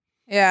direction.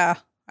 Yeah.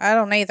 I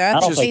don't either. I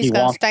think he's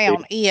going to stay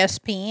on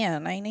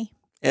ESPN, ain't he?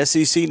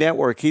 SEC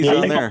Network. He's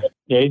on there.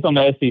 Yeah, he's on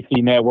the SEC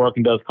Network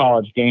and does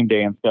College Game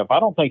Day and stuff. I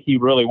don't think he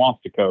really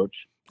wants to coach.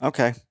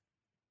 Okay.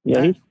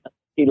 Yeah,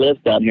 he lives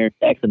down here in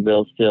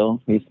Jacksonville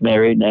still. He's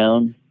married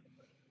now.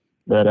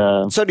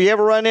 But so do you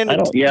ever run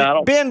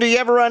into Ben? Do you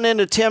ever run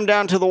into Tim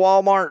down to the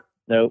Walmart?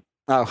 Nope.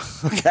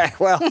 Oh, okay.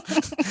 Well,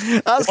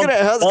 I was gonna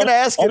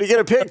ask you to get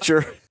a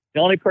picture. The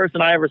only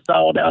person I ever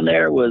saw down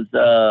there was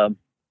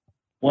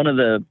one of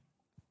the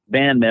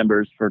band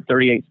members for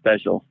 38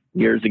 Special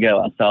years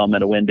ago. I saw him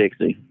at a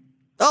Winn-Dixie.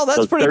 Oh,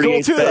 that's pretty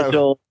cool too,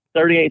 though.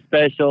 38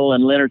 Special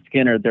and Leonard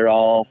Skinner, they're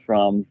all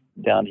from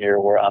down here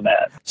where I'm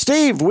at.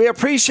 Steve, we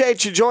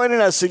appreciate you joining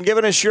us and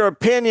giving us your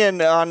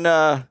opinion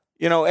on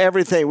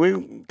everything.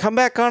 We come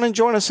back on and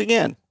join us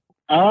again.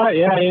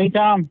 Yeah,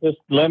 anytime. Just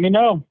let me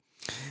know.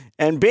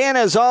 And Ben,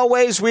 as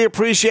always, we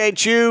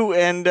appreciate you,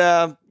 and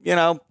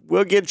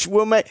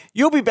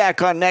you'll be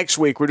back on next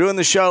week. We're doing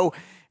the show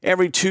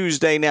every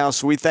Tuesday now,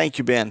 so we thank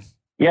you, Ben.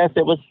 Yes,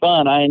 it was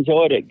fun. I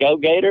enjoyed it. Go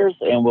Gators,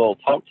 and we'll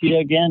talk to you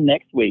again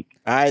next week.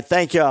 All right,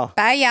 thank y'all.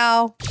 Bye,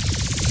 y'all.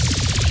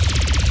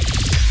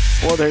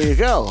 Well, there you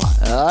go.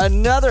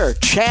 Another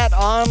chat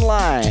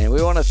online.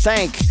 We want to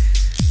thank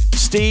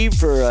Steve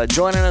for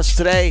joining us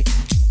today.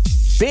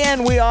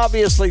 Ben, we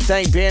obviously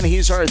thank Ben.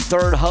 He's our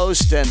third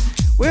host, and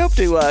we hope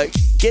to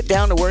get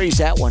down to where he's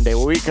at one day,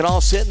 where we can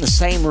all sit in the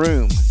same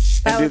room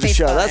and do the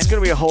show. Fun. That's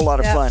going to be a whole lot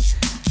of fun.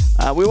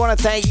 We want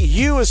to thank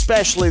you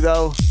especially,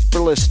 though, for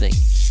listening.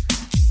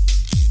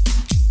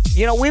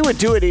 We would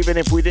do it even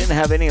if we didn't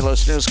have any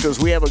listeners because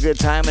we have a good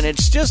time, and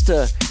it's just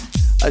a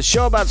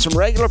show about some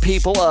regular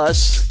people,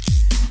 us.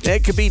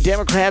 It could be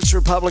Democrats,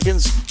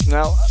 Republicans.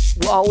 Well,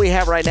 all we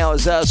have right now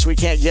is us. We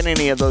can't get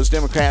any of those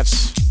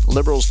Democrats,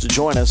 liberals to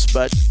join us,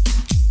 but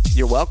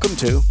you're welcome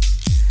to.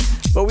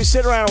 But we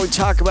sit around and we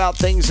talk about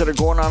things that are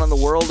going on in the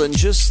world and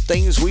just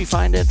things we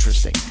find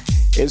interesting.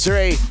 Is there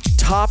a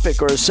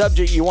topic or a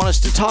subject you want us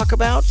to talk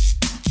about?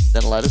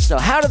 Then let us know.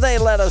 How do they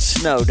let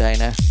us know,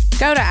 Dana?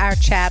 Go to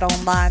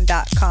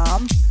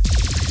ourchatonline.com.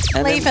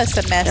 Leave us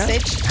a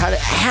message.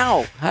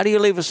 Yeah. How do you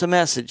leave us a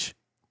message?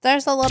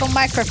 There's a little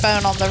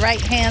microphone on the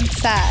right-hand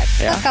side.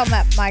 Yeah. Click on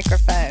that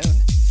microphone.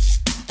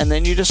 And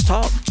then you just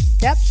talk.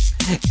 Yep.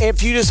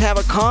 If you just have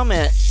a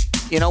comment,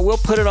 we'll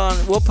put it on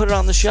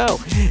the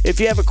show. If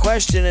you have a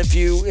question, if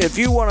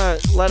you want to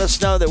let us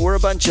know that we're a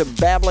bunch of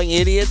babbling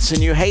idiots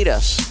and you hate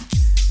us,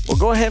 well,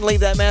 go ahead and leave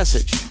that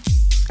message.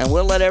 And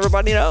we'll let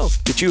everybody know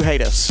that you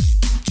hate us.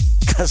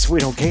 Because we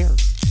don't care.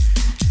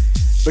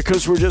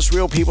 Because we're just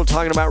real people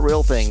talking about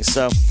real things.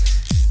 So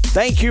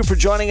thank you for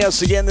joining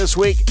us again this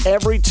week.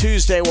 Every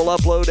Tuesday, we'll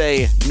upload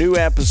a new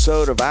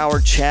episode of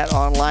Our Chat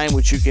Online,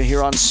 which you can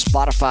hear on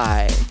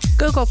Spotify,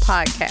 Google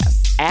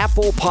Podcasts,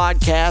 Apple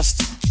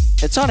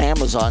Podcasts. It's on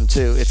Amazon,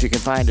 too, if you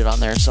can find it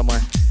on there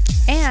somewhere.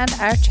 And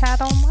Our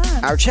Chat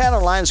Online. Our Chat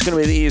Online is going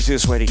to be the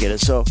easiest way to get it.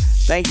 So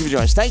thank you for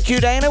joining us. Thank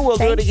you, Dana. We'll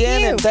do it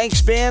again. And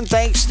thanks, Ben.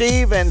 Thanks,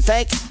 Steve. And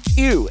thank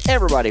you,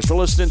 everybody, for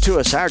listening to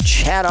us. Our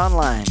Chat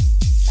Online.